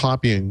they were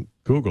copying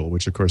Google,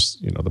 which of course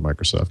the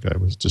Microsoft guy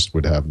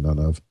would have none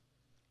of.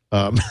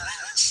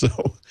 So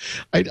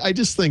I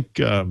just think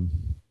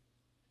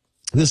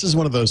this is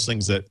one of those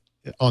things that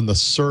on the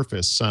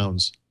surface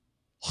sounds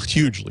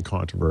hugely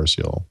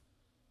controversial,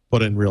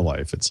 but in real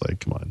life it's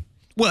like, come on.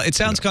 Well, it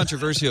sounds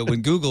controversial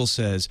when Google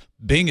says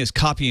Bing is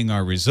copying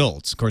our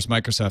results. Of course,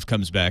 Microsoft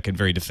comes back and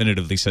very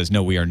definitively says,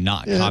 no, we are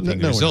not copying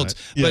the results.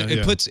 But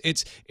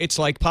it's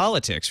like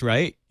politics,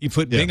 right? You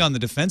put Bing on the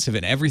defensive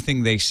and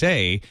everything they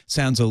say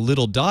sounds a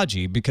little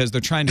dodgy because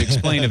they're trying to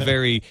explain a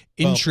very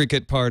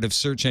intricate part of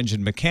search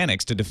engine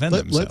mechanics to defend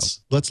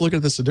themselves. Let's look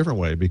at this a different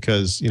way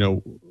because,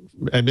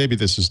 and maybe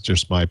this is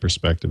just my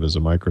perspective as a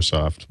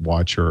Microsoft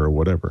watcher or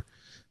whatever.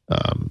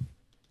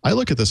 I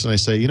look at this and I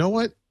say, you know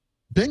what?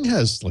 Bing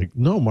has like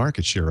no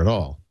market share at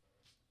all.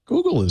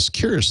 Google is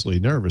curiously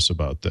nervous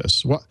about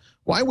this.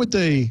 Why would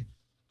they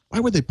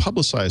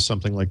publicize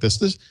something like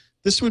this?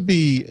 This would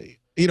be,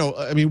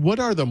 I mean, what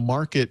are the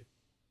market,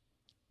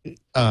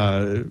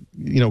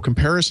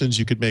 comparisons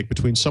you could make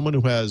between someone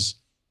who has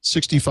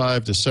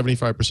 65 to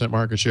 75%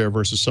 market share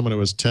versus someone who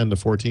has 10 to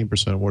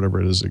 14%, whatever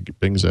it is that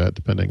Bing's at,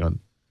 depending on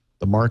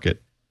the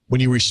market.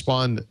 When you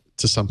respond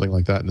to something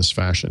like that in this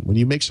fashion, when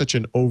you make such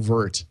an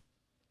overt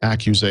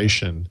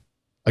accusation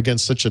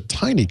against such a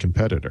tiny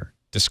competitor.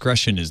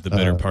 Discretion is the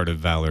better part of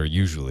valor,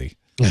 usually.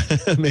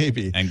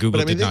 Maybe. And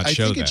Google did not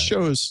show that. I think it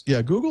shows,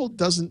 Google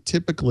doesn't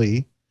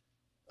typically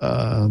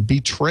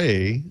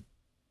betray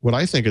what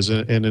I think is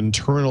an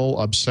internal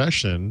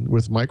obsession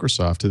with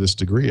Microsoft to this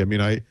degree. I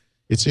mean,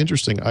 it's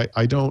interesting.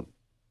 I don't,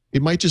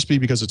 it might just be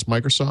because it's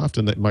Microsoft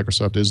and that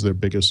Microsoft is their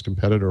biggest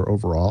competitor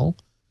overall.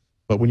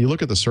 But when you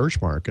look at the search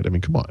market, I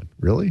mean, come on,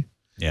 really?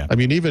 Yeah. I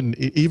mean,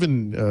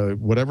 even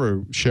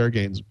whatever share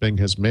gains Bing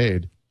has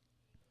made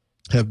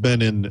have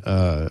been in,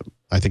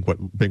 I think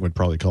what Bing would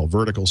probably call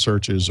vertical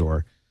searches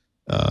or,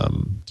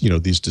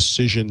 these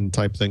decision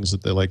type things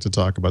that they like to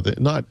talk about.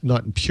 Not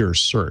in pure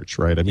search,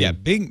 right? I mean,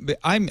 Bing.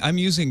 I'm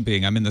using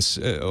Bing. I'm in this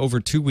over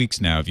 2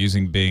 weeks now of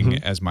using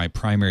Bing as my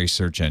primary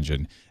search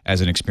engine as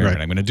an experiment.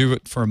 Right. I'm going to do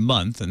it for a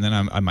month, and then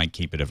I might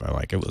keep it if I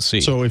like it. We'll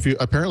see. So if you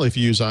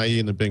use IE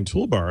in the Bing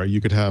toolbar, you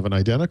could have an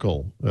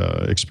identical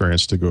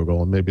experience to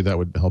Google, and maybe that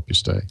would help you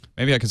stay.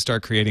 Maybe I could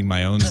start creating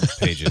my own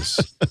pages.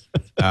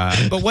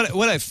 But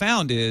what I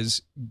found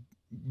is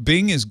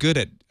Bing is good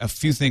at a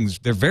few things.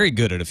 They're very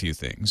good at a few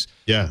things.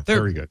 Yeah,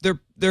 very good.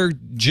 They're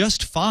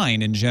just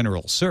fine in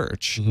general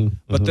search,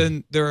 but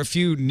then there are a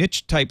few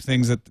niche type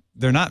things that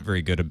they're not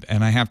very good at,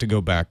 and I have to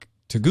go back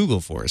to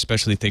Google for,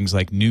 especially things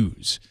like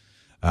news.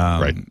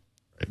 Right.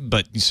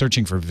 But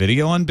searching for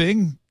video on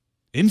Bing,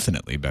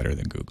 infinitely better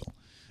than Google.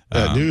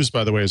 News,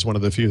 by the way, is one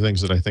of the few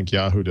things that I think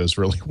Yahoo does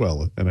really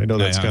well. And I know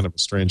that's kind of a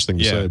strange thing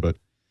to say, but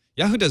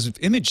Yahoo does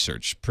image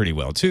search pretty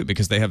well too,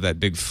 because they have that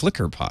big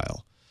Flickr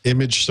pile.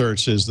 Image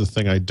search is the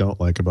thing I don't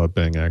like about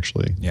Bing,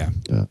 actually. Yeah.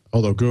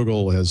 Although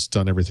Google has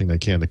done everything they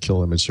can to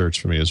kill image search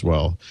for me as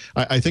well.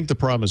 I think the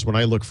problem is when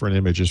I look for an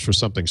image is for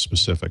something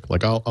specific.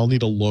 Like I'll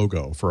need a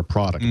logo for a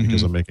product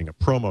because I'm making a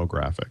promo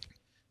graphic.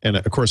 And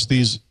of course,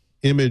 these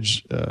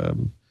image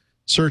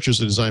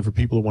searches are designed for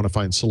people who want to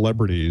find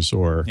celebrities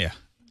or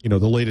you know,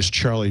 the latest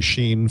Charlie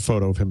Sheen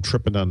photo of him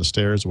tripping down the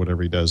stairs or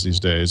whatever he does these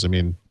days. I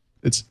mean,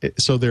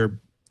 so they're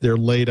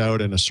laid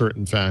out in a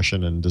certain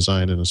fashion and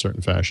designed in a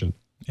certain fashion.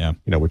 Yeah,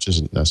 you know, which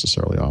isn't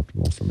necessarily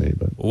optimal for me.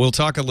 But we'll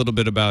talk a little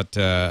bit about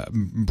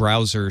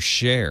browser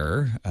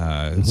share,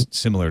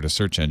 similar to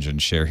search engine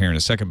share here in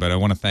a second. But I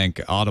want to thank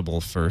Audible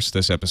first.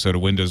 This episode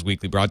of Windows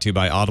Weekly brought to you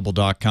by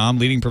Audible.com,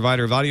 leading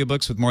provider of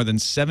audiobooks with more than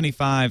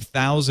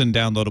 75,000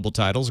 downloadable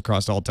titles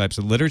across all types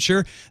of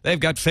literature. They've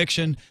got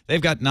fiction, they've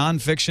got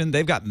nonfiction,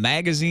 they've got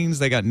magazines,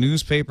 they got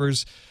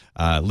newspapers.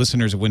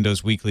 Listeners of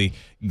Windows Weekly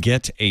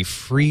get a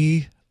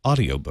free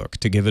audiobook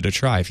to give it a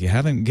try. If you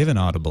haven't given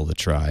Audible a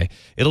try,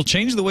 it'll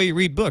change the way you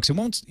read books.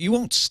 You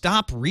won't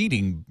stop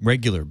reading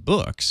regular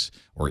books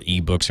or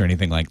ebooks or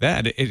anything like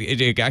that.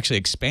 It actually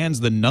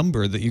expands the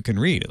number that you can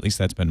read. At least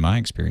that's been my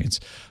experience.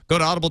 Go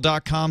to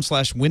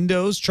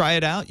audible.com/windows, try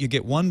it out. You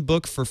get one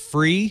book for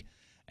free.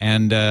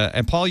 And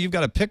Paul, you've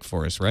got a pick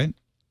for us, right?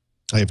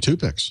 I have two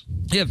picks.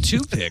 You have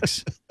two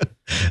picks.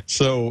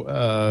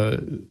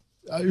 So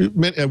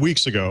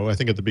weeks ago, I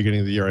think at the beginning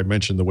of the year, I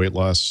mentioned the weight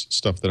loss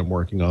stuff that I'm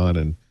working on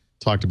and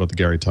talked about the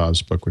Gary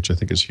Taubes book, which I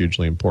think is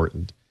hugely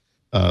important.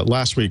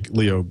 Last week,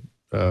 Leo,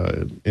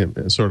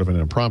 in sort of an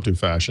impromptu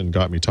fashion,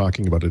 got me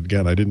talking about it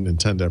again. I didn't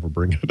intend to ever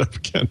bring it up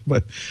again,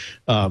 but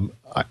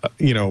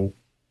you know,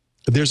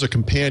 there's a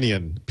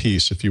companion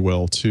piece, if you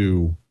will,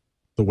 to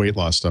the weight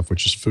loss stuff,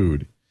 which is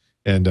food.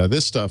 And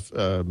this stuff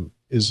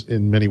is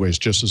in many ways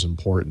just as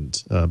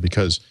important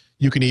because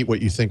you can eat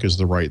what you think is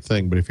the right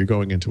thing, but if you're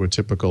going into a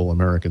typical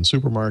American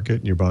supermarket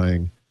and you're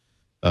buying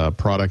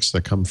products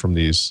that come from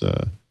these,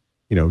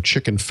 you know,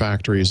 chicken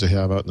factories they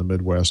have out in the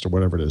Midwest or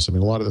whatever it is, I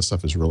mean, a lot of this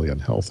stuff is really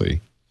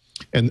unhealthy.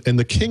 And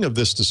the king of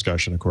this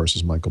discussion, of course,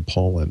 is Michael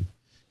Pollan.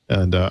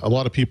 And a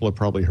lot of people have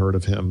probably heard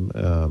of him.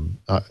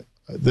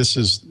 This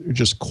is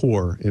just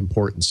core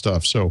important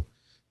stuff. So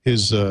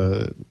his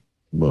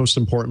most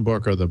important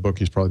book, or the book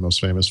he's probably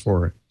most famous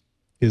for,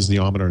 is The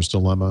Omnivore's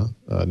Dilemma,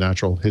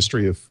 Natural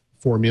History of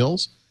 4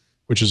 Meals,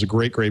 which is a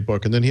great, great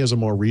book. And then he has a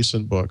more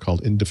recent book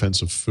called In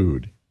Defense of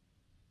Food,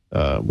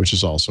 which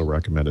is also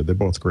recommended. They're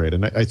both great.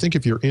 And I think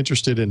if you're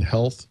interested in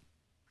health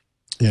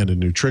and in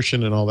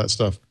nutrition and all that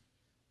stuff,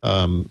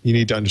 you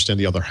need to understand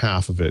the other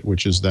half of it,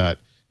 which is that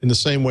in the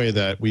same way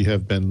that we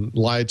have been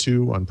lied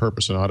to on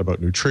purpose and not about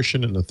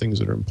nutrition and the things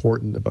that are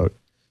important about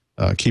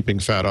keeping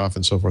fat off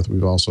and so forth,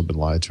 we've also been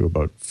lied to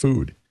about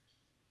food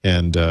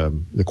and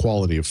the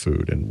quality of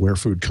food and where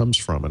food comes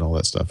from and all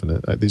that stuff.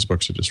 And these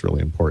books are just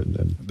really important.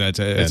 And that's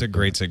a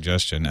great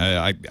suggestion.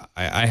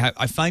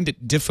 I find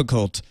it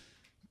difficult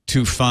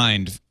to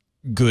find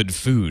good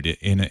food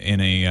in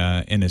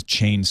a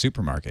chain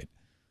supermarket.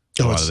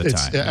 A lot of the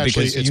time.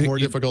 Actually, it's more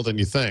difficult than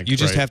you think. You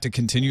just have to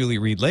continually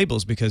read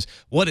labels because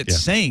what it's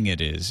saying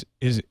it is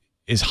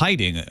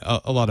hiding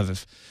a lot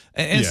of,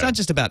 and it's not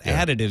just about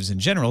additives in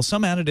general.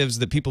 Some additives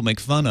that people make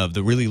fun of,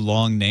 the really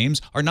long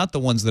names, are not the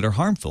ones that are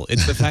harmful.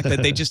 It's the fact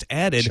that they just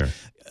added,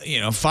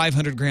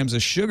 500 grams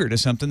of sugar to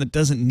something that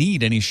doesn't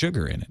need any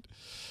sugar in it.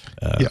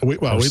 We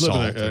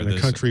live in a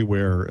country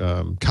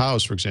where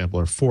cows, for example,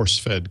 are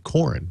force-fed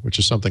corn, which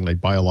is something they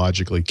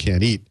biologically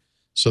can't eat.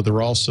 So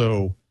they're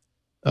also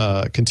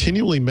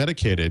continually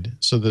medicated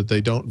so that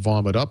they don't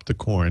vomit up the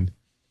corn,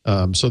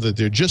 so that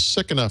they're just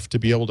sick enough to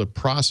be able to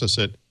process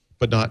it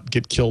but not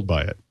get killed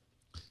by it.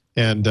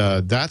 And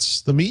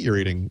that's the meat you're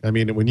eating. I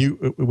mean, when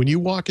you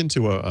walk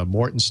into a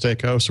Morton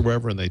Steakhouse or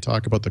wherever and they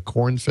talk about the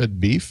corn-fed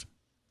beef,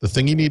 the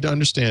thing you need to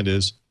understand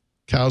is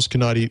cows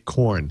cannot eat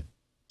corn.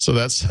 So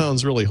that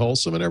sounds really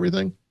wholesome and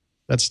everything.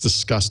 That's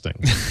disgusting.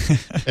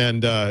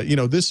 And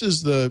this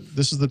is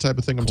the type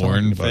of thing I'm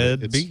talking about.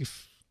 Corn-fed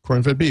beef.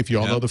 Corn-fed beef. You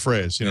all know the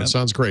phrase. It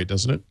sounds great,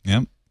 doesn't it?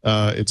 Yep.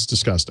 It's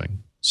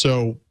disgusting.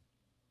 So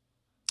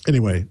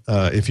anyway,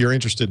 if you're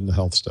interested in the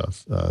health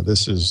stuff,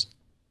 this is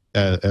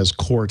as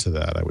core to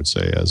that, I would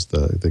say, as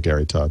the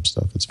Gary Taubes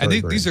stuff. It's very, I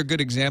think these are a good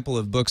example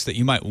of books that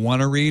you might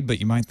want to read, but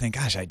you might think,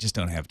 gosh, I just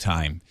don't have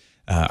time.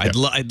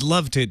 I'd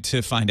love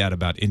to find out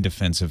about In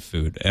Defense of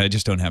Food. I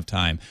just don't have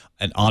time.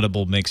 And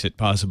Audible makes it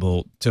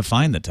possible to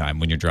find the time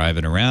when you're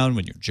driving around,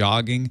 when you're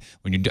jogging.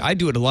 I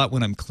do it a lot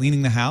when I'm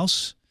cleaning the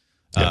house.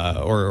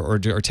 or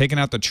taking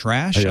out the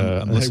trash.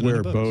 I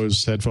wear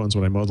Bose headphones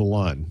when I mow the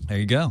lawn. There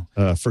you go.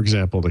 For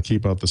example, to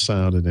keep out the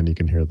sound, and then you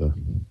can hear the...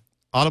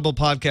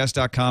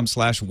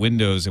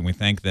 audiblepodcast.com/windows, and we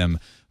thank them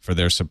for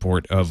their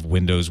support of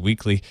Windows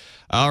Weekly.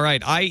 All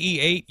right,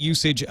 IE8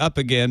 usage up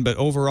again, but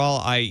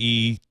overall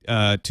IE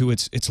to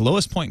its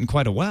lowest point in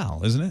quite a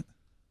while, isn't it?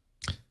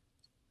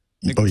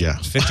 Oh, yeah.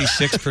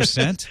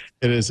 56%?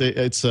 It is.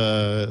 It's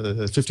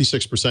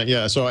 56%.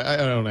 Yeah, so I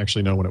don't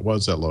actually know when it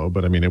was that low,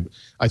 but I mean,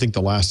 I think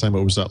the last time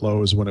it was that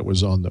low is when it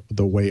was on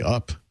the way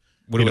up.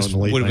 When it was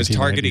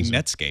targeting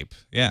Netscape.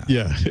 Yeah.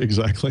 Yeah,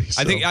 exactly.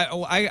 So. I think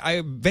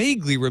I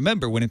vaguely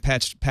remember when it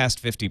passed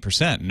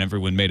 50% and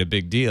everyone made a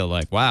big deal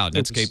like, wow,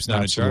 Netscape's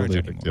not in charge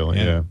anymore. Big deal,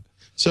 yeah.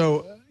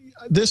 So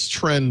this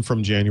trend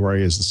from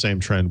January is the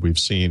same trend we've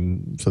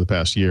seen for the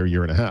past year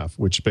and a half,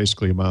 which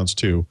basically amounts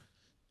to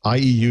IE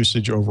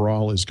usage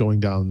overall is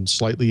going down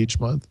slightly each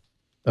month,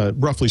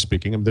 roughly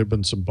speaking. And there have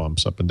been some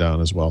bumps up and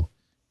down as well.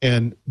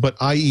 But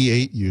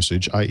IE8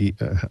 usage,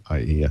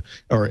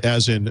 or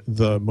as in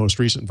the most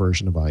recent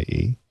version of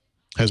IE,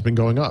 has been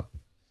going up.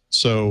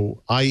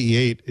 So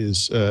IE8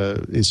 is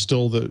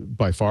still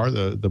by far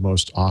the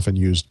most often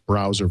used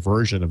browser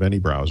version of any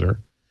browser,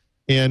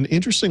 and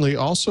interestingly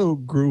also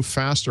grew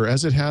faster,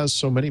 as it has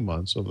so many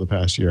months over the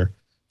past year,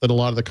 than a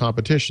lot of the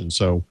competition.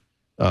 So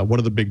one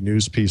of the big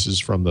news pieces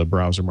from the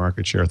browser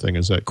market share thing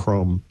is that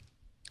Chrome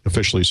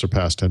officially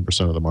surpassed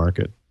 10% of the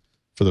market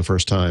for the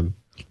first time,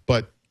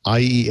 but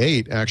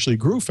IE8 actually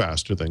grew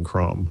faster than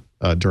Chrome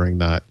during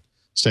that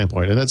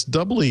standpoint. And that's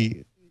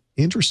doubly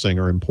interesting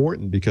or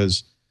important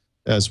because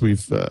as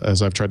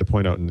I've tried to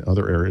point out in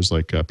other areas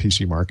like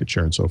PC market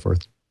share and so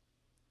forth,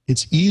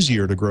 it's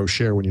easier to grow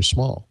share when you're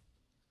small.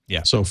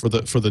 Yeah. So for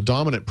the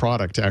dominant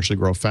product to actually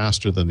grow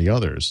faster than the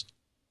others,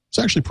 it's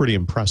actually pretty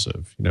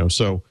impressive, you know.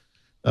 So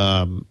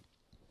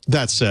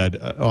that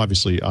said,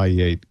 obviously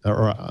IE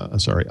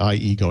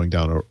going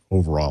down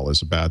overall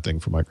is a bad thing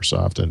for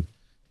Microsoft, and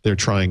they're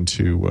trying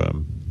to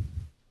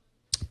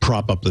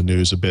prop up the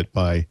news a bit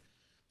by,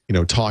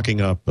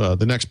 talking up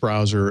the next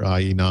browser,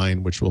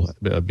 IE9, which will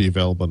be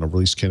available in a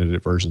release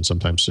candidate version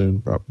sometime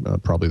soon,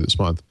 probably this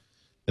month,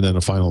 and then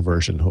a final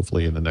version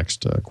hopefully in the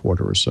next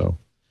quarter or so.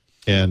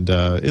 And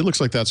it looks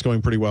like that's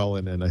going pretty well,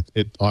 and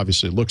it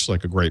obviously looks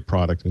like a great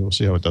product, and we'll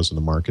see how it does in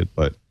the market.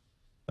 But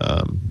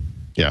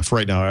yeah, for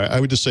right now, I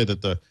would just say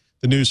that the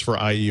news for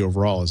IE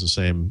overall is the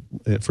same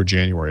for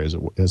January as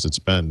it's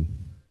been,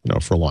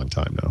 for a long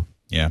time now.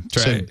 Yeah,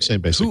 same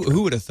basic.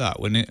 Who would have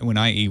thought when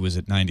IE was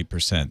at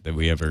 90% that it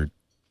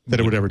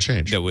would ever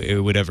change, that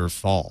it would ever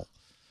fall?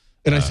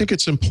 And I think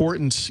it's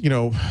important,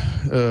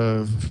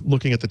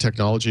 looking at the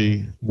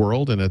technology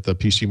world and at the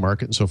PC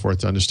market and so forth,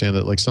 to understand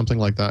that something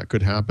like that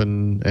could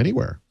happen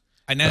anywhere.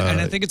 And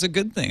I think it's a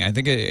good thing. I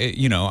think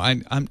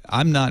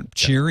I'm not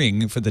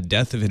cheering for the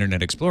death of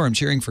Internet Explorer. I'm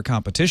cheering for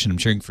competition. I'm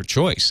cheering for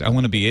choice. I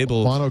want to be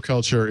able.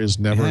 Monoculture is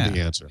never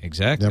the answer.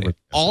 Exactly. Never.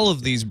 All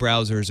of these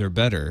browsers are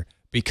better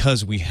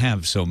because we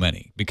have so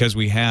many. Because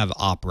we have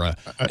Opera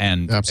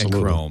and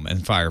Chrome and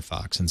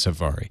Firefox and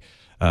Safari.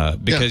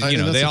 Because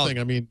they all.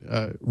 I mean,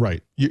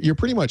 right. You're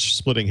pretty much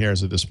splitting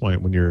hairs at this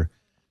point when you're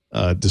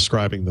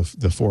describing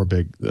the four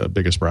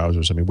biggest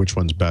browsers. I mean, which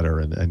one's better?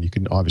 And you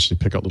can obviously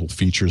pick out little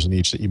features in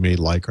each that you may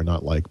like or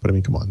not like. But I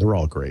mean, come on, they're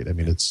all great. I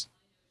mean, it's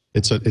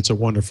a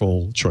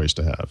wonderful choice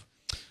to have.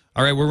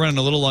 All right, we're running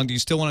a little long. Do you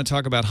still want to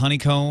talk about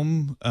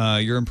Honeycomb?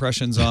 Your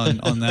impressions on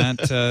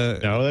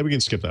that? No, we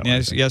can skip that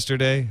one.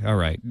 Yesterday? All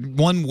right.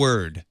 One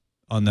word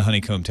on the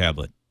Honeycomb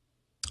tablet.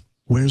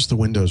 Where's the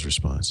Windows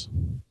response?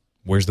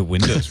 Where's the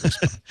Windows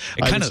response?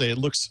 I would say it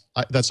looks.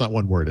 That's not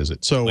one word, is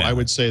it? So I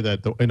would say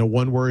that in a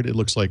one word, it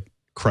looks like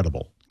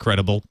credible.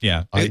 Credible,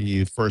 yeah.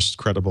 I.e., first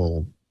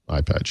credible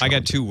iPad. I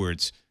got 2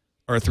 words,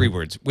 or 3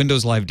 words.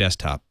 Windows Live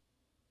Desktop.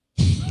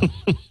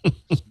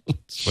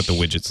 That's what the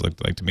widgets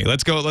looked like to me.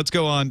 Let's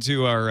go on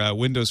to our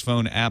Windows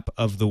Phone app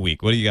of the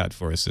week. What do you got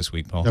for us this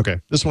week, Paul? Okay,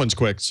 this one's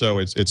quick, so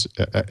it's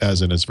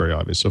very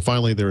obvious. So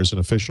finally, there is an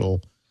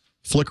official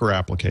Flickr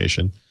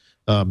application.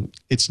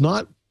 It's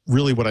not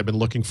really what I've been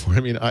looking for. I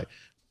mean,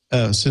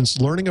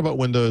 since learning about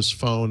Windows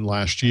Phone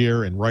last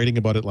year and writing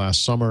about it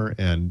last summer,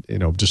 and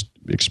just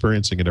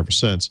experiencing it ever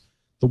since,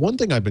 the one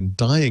thing I've been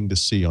dying to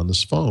see on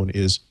this phone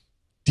is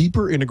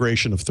deeper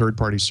integration of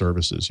third-party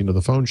services.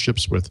 The phone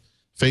ships with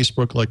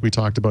Facebook, like we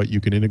talked about. You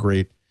can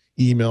integrate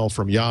email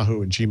from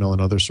Yahoo and Gmail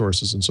and other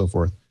sources and so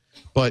forth.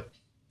 But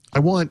I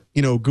want,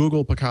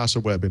 Google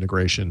Picasso Web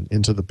integration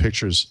into the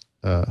Pictures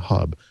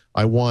hub.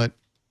 I want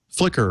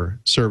Flickr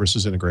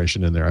services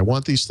integration in there. I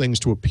want these things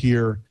to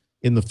appear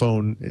in the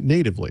phone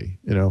natively.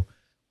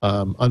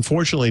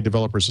 Unfortunately,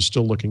 developers are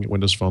still looking at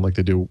Windows Phone like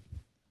they do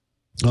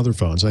other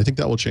phones. And I think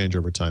that will change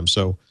over time.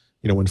 So,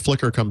 when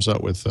Flickr comes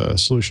out with a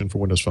solution for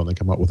Windows Phone, they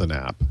come out with an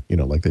app,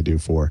 like they do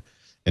for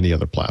any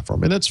other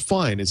platform. And that's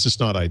fine. It's just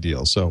not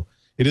ideal. So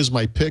it is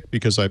my pick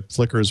because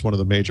Flickr is one of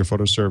the major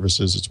photo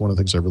services. It's one of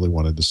the things I really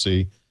wanted to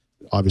see.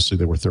 Obviously,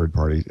 there were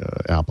third-party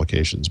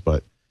applications,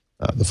 but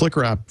the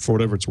Flickr app, for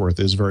whatever it's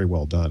worth, is very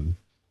well done.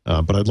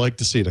 But I'd like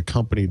to see it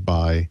accompanied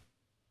by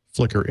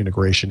Flickr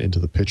integration into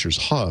the Pictures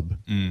Hub,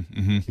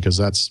 because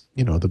that's,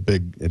 you know, the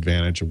big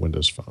advantage of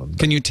Windows Phone.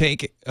 Can you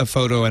take a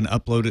photo and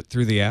upload it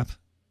through the app,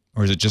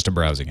 or is it just a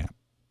browsing app?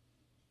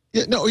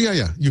 Yeah, no,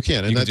 yeah, you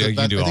can, and you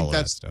can do I all think of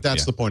that's that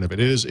stuff, the point of it.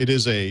 It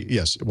is a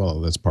yes.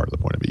 Well, that's part of the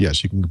point of it.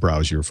 Yes, you can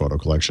browse your photo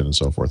collection and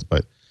so forth,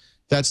 but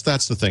that's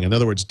the thing. In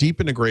other words, deep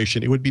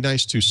integration. It would be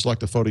nice to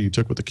select a photo you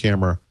took with the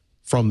camera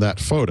from that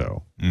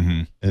photo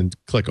and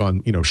click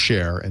on, you know,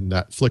 share, and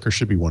that Flickr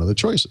should be one of the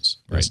choices.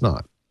 Right. It's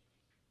not.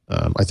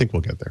 I think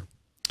we'll get there.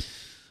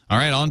 All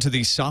right, on to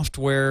the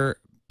software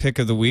pick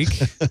of the week.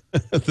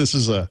 This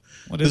is a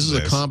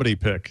comedy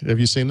pick. Have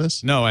you seen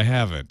this? No, I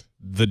haven't.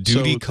 The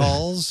Duty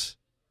Calls.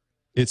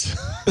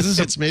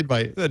 It's made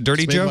by a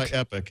dirty it's joke made by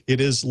Epic. It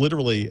is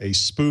literally a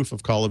spoof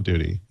of Call of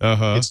Duty.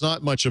 It's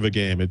not much of a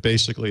game. It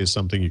basically is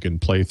something you can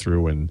play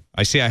through. And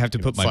I see. I have to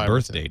put my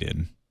birth date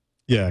in.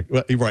 Yeah,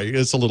 well, right.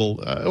 It's a little.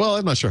 Well,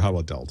 I'm not sure how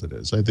adult it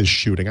is. This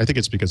shooting. I think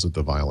it's because of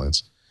the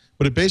violence.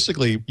 But it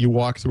basically, you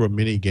walk through a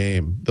mini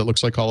game that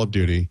looks like Call of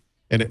Duty,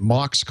 and it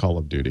mocks Call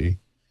of Duty.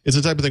 It's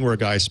the type of thing where a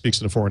guy speaks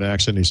in a foreign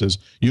accent. And he says,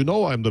 "You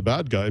know, I'm the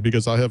bad guy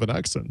because I have an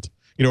accent."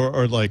 You know,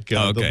 or like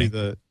there'll be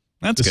the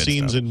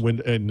scenes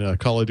in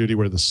Call of Duty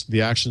where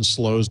the action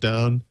slows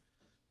down,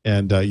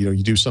 and you know,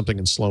 you do something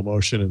in slow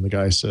motion, and the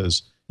guy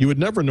says, "You would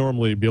never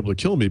normally be able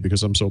to kill me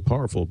because I'm so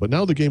powerful, but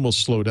now the game will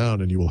slow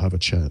down and you will have a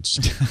chance."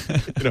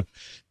 You know,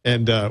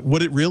 and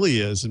what it really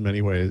is, in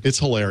many ways, it's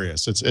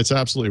hilarious. It's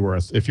absolutely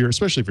worth,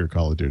 especially if you're a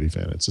Call of Duty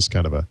fan. It's just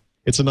kind of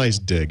it's a nice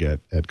dig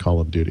at Call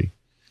of Duty.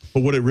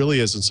 But what it really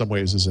is, in some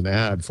ways, is an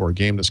ad for a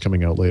game that's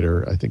coming out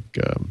later. I think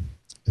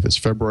if it's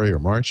February or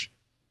March,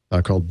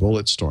 called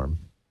Bulletstorm.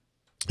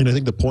 And I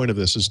think the point of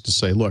this is to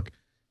say, look,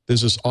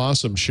 there's this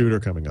awesome shooter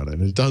coming out,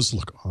 and it does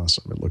look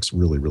awesome. It looks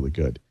really, really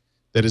good.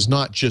 That is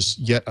not just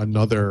yet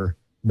another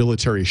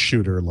military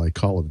shooter like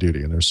Call of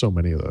Duty, and there's so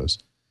many of those.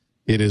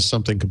 It is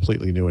something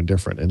completely new and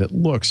different, and it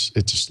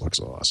just looks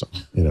awesome,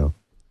 you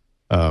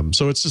know.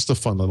 So it's just a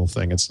fun little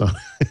thing. It's not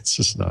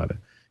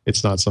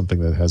something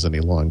that has any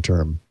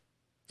long-term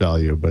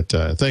value. But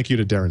thank you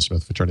to Darren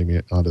Smith for turning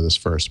me onto this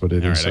first. But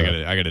it is. All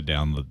right, I got to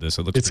download this.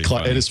 It looks pretty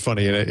funny. It is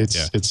funny, and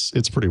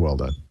it's pretty well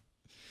done.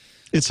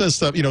 It says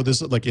stuff, you know,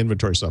 this is like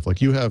inventory stuff.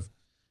 Like you have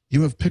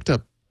picked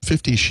up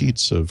 50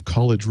 sheets of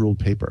college ruled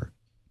paper.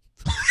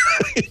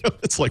 You know,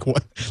 it's like,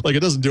 what? Like, it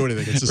doesn't do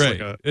anything. It's just like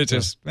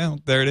well,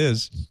 there it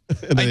is.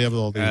 And then you have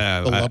all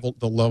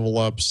the level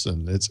ups,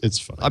 and it's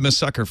fun. I'm a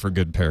sucker for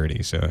good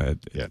parody, so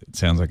it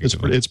sounds like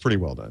it's pretty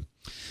well done.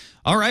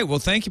 All right. Well,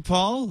 thank you,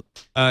 Paul.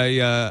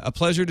 A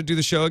pleasure to do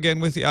the show again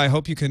with you. I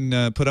hope you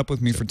can put up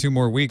with me for 2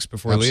 more weeks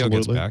before Leo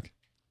gets back.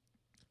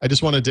 I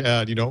just wanted to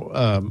add, you know,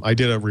 I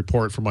did a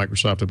report for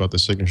Microsoft about the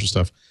signature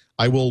stuff.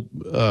 I will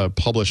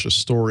publish a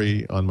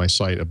story on my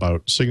site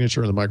about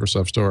signature in the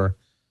Microsoft Store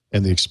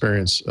and the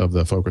experience of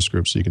the focus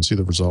group, so you can see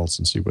the results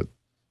and see what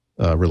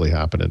really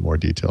happened in more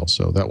detail.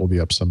 So that will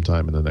be up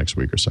sometime in the next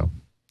week or so.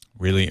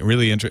 Really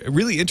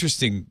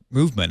interesting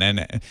movement,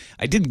 and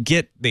I didn't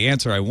get the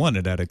answer I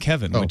wanted out of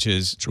Kevin, which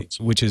is,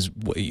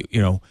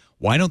 you know,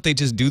 why don't they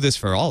just do this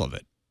for all of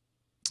it?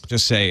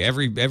 Just say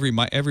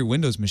every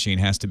Windows machine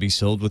has to be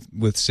sold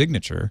with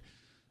signature.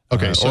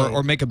 Okay,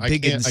 or make a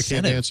big incentive. I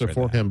can't answer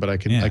for him, but I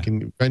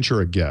can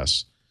venture a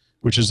guess,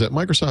 which is that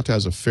Microsoft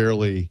has a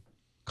fairly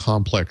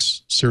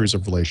complex series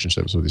of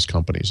relationships with these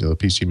companies, you know,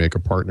 the PC maker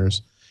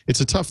partners.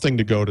 It's a tough thing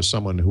to go to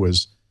someone who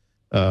has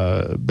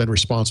been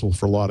responsible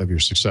for a lot of your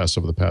success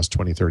over the past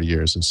 20, 30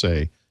 years and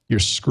say, you're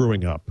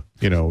screwing up,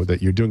 you know,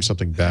 that you're doing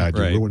something bad,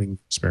 you're ruining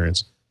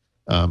experience.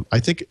 I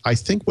think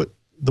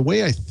the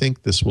way I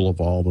think this will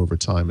evolve over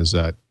time is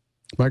that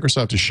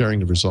Microsoft is sharing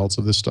the results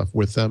of this stuff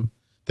with them.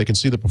 They can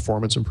see the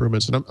performance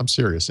improvements, and I'm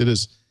serious. It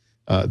is.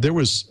 There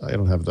was, I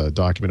don't have the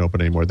document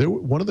open anymore.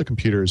 One of the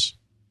computers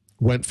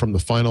went from the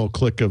final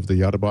click of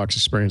the out-of-box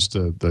experience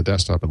to the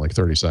desktop in like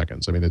 30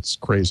 seconds. I mean, it's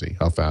crazy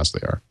how fast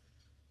they are.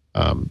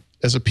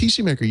 As a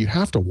PC maker, you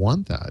have to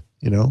want that,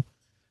 you know?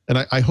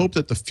 And I hope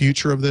that the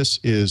future of this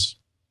is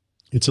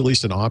it's at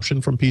least an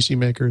option from PC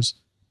makers.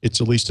 It's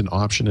at least an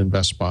option in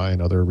Best Buy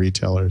and other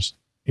retailers.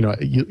 You know,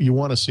 you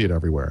want to see it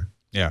everywhere.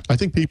 Yeah. I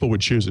think people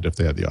would choose it if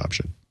they had the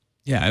option.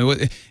 Yeah,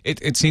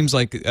 it seems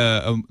like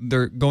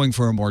they're going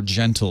for a more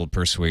gentle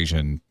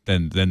persuasion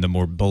than the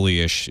more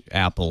bullyish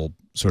Apple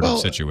sort of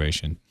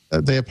situation.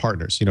 They have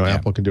partners. You know,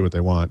 Apple can do what they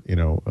want. You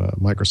know,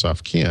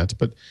 Microsoft can't,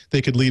 but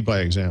they could lead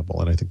by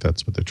example, and I think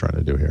that's what they're trying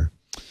to do here.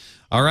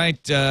 All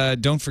right.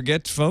 Don't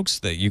forget, folks,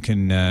 that you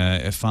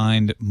can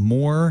find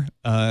more.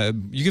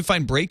 You can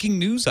find breaking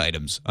news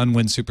items on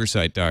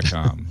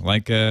winsupersite.com,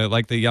 like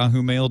the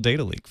Yahoo Mail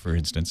data leak, for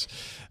instance.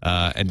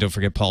 And don't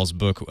forget Paul's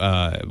book,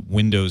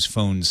 Windows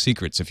Phone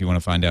Secrets, if you want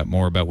to find out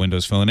more about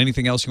Windows Phone.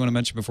 Anything else you want to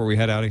mention before we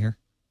head out of here?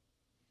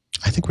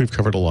 I think we've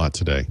covered a lot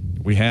today.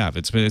 We have.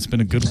 It's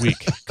been a good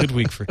week. Good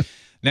week for.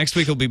 Next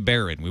week will be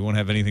barren. We won't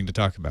have anything to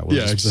talk about.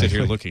 We'll just sit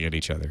here looking at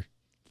each other.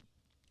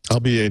 I'll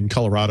be in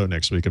Colorado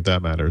next week if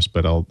that matters,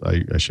 but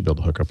I should be able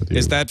to hook up with you.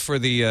 Is that for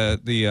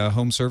the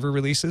home server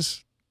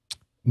releases?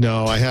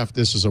 No, I have.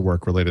 This is a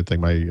work-related thing.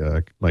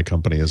 My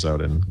company is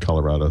out in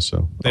Colorado,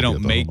 so they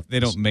don't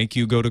make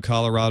you go to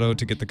Colorado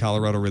to get the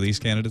Colorado release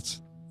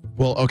candidates.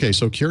 Well, okay.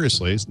 So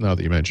curiously, now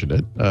that you mentioned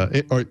it,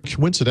 or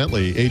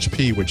coincidentally,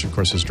 HP, which of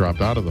course has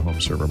dropped out of the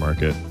home server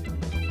market,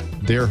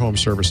 their home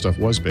server stuff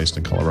was based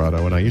in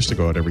Colorado, and I used to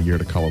go out every year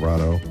to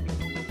Colorado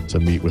to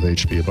meet with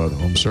HP about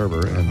home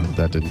server, and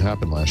that didn't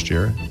happen last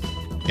year,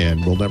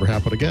 and will never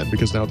happen again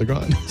because now they're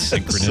gone.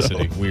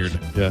 Synchronicity. So, weird.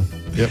 Yeah.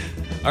 Yep.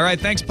 All right.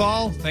 Thanks,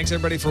 Paul. Thanks,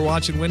 everybody, for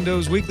watching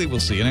Windows Weekly. We'll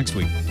see you next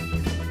week.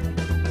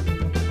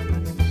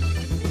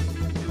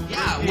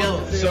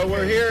 So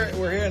we're here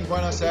in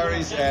Buenos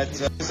Aires at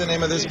what's the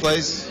name of this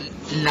place?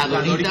 La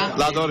Dorita.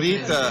 La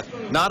Dorita.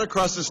 Not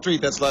across the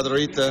street. That's La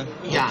Dorita.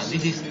 Yeah,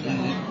 this is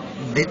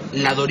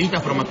La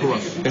Dorita from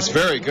across. It's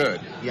very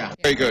good. Yeah.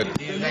 Very good.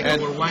 Like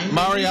And our wine?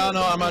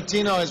 Mariano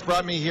Amartino has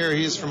brought me here.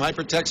 He's from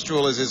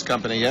Hypertextual is his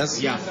company,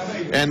 yes? Yeah.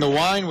 And the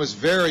wine was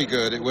very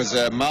good. It was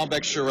a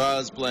Malbec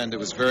Shiraz blend. It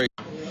was very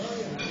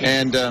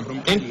And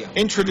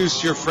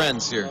introduce your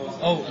friends here.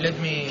 Oh, let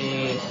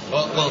me...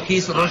 well,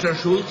 he's Roger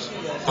Schultz.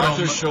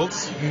 Arthur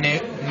Schultz.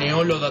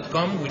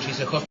 Neolo.com, which is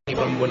a hosting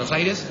from Buenos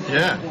Aires.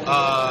 Yeah.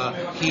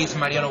 He's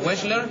Mariano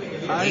Weschler,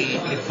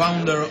 the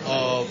founder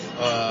of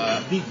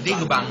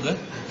Big Bang,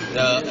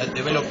 a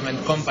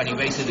development company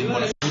based in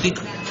Buenos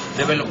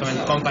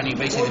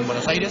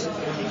Aires.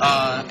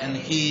 And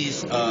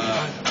he's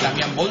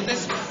Damian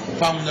Boltes,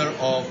 founder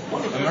of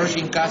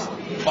Emerging Cast,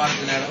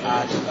 partner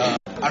at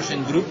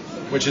Argent Group,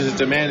 which is a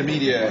demand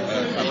media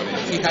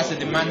company. He has a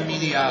demand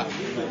media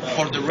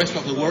for the rest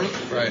of the world.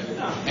 Right.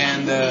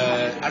 And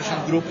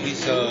Argent Group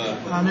is...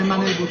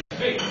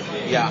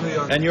 yeah.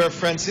 And you're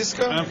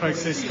Francisco? I'm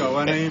Francisco,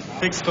 and I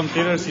fix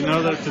computers in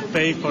order to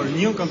pay for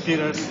new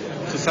computers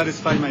to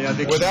satisfy my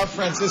addiction. Without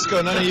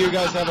Francisco, none of you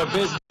guys have a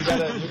business.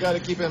 You got to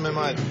keep him in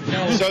mind.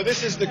 So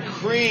this is the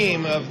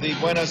cream of the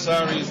Buenos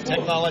Aires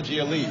technology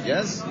elite,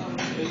 yes?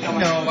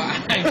 No,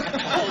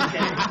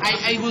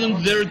 I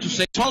wouldn't dare to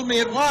say. Told me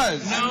it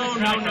was. No.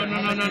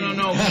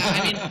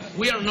 I mean,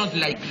 we are not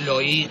like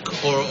Loic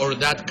or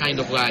that kind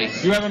of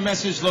guys. You have a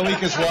message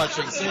Loic is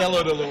watching. Say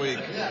hello to Loic.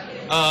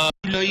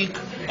 Loic,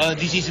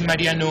 this is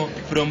Mariano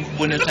from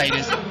Buenos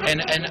Aires,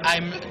 and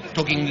I'm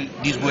talking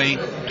this way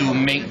to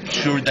make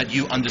sure that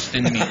you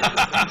understand me.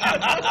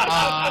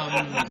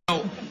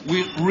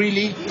 We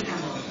really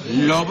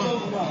love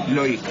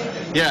Loic.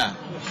 Yeah.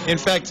 In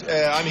fact,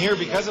 I'm here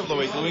because of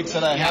Loic. Loic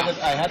said I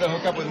had to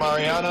hook up with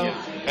Mariano,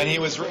 and he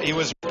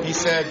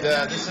said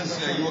this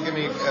is you will give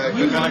me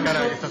good and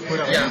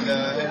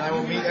I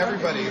will meet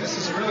everybody. This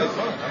is really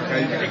fun. I'm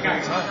having a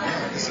great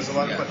time. This is a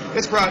lot of fun.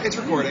 It's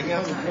recording.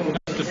 Yeah.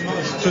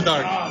 It's too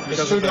dark.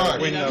 It's too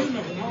dark. Window.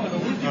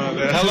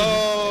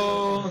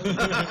 Hello.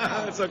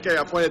 It's okay.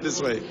 I'll point it this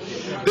way.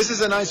 This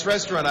is a nice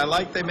restaurant. I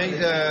like they make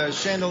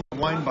chandelier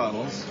wine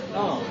bottles.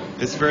 Oh.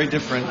 It's very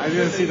different. I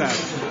didn't see that.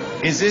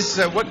 Is this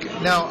what?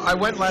 Now I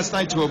went last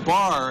night to a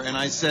bar and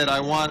I said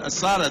I want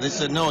asada. They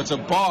said no, it's a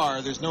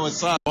bar. There's no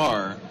asada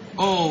bar.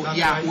 Oh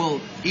yeah,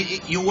 well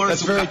you were.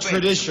 That's very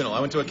traditional.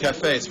 I went to a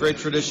cafe. It's very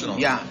traditional.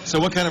 Yeah. So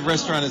what kind of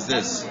restaurant is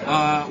this?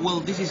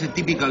 Well, this is a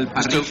typical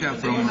parrilla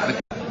from.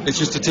 It's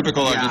just a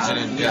typical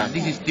Argentinian. Yeah,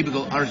 this is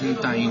typical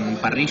Argentine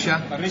parrilla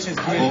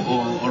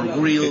or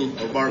grill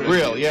or barbecue.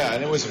 Grill, yeah,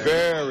 and it was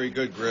very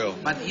good grill.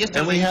 But yesterday,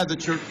 and we had the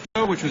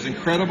chorizo, which was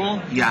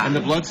incredible. Yeah. And the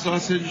blood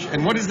sausage.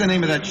 And what is the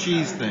name of that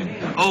cheese thing?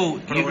 Oh,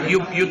 you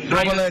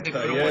tried the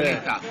provoleta.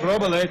 Yeah.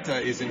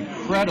 Provoleta is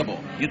incredible.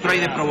 You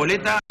try the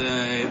provoleta,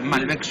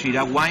 Malbec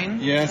Shiraz wine.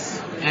 Yes.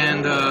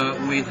 And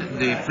with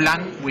the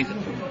flan with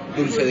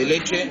dulce de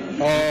leche.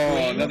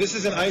 Oh, now this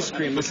isn't ice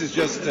cream. This is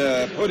just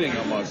pudding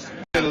almost.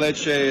 Dulce de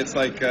leche, it's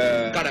like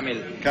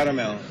caramel.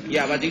 Caramel.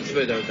 Yeah, but it's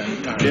better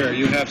than caramel. Here,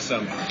 you have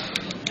some.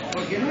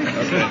 Okay.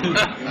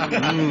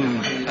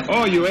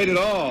 Oh, you ate it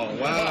all.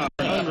 Wow.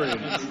 I'm hungry.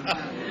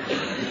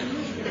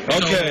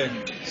 Okay.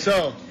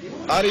 So,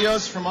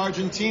 adios from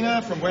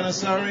Argentina, from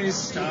Buenos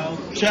Aires. Ciao.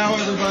 Ciao,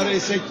 everybody.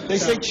 They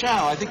say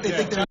ciao. I think they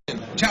think they're in.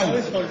 Ciao.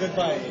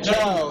 Goodbye.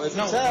 Ciao. It's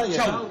Italian.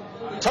 Ciao.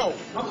 Ciao.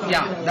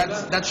 Yeah,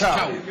 that's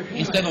ciao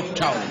instead of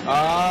ciao.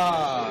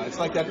 Ah, it's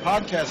like that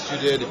podcast you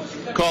did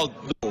called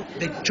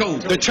The Chow.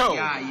 The Chow.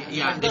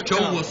 Yeah. The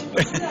Chow was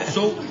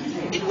so.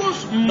 It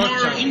was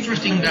more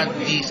interesting than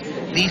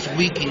this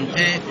week in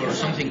tech or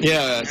something.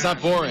 Yeah, it's not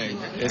boring.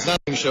 It's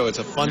not a show. It's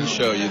a fun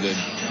show you did.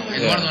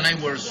 Eduardo and I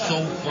were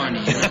so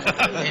funny.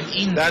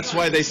 And that's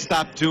why they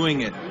stopped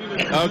doing it.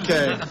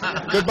 Okay.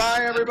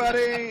 Goodbye,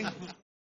 everybody.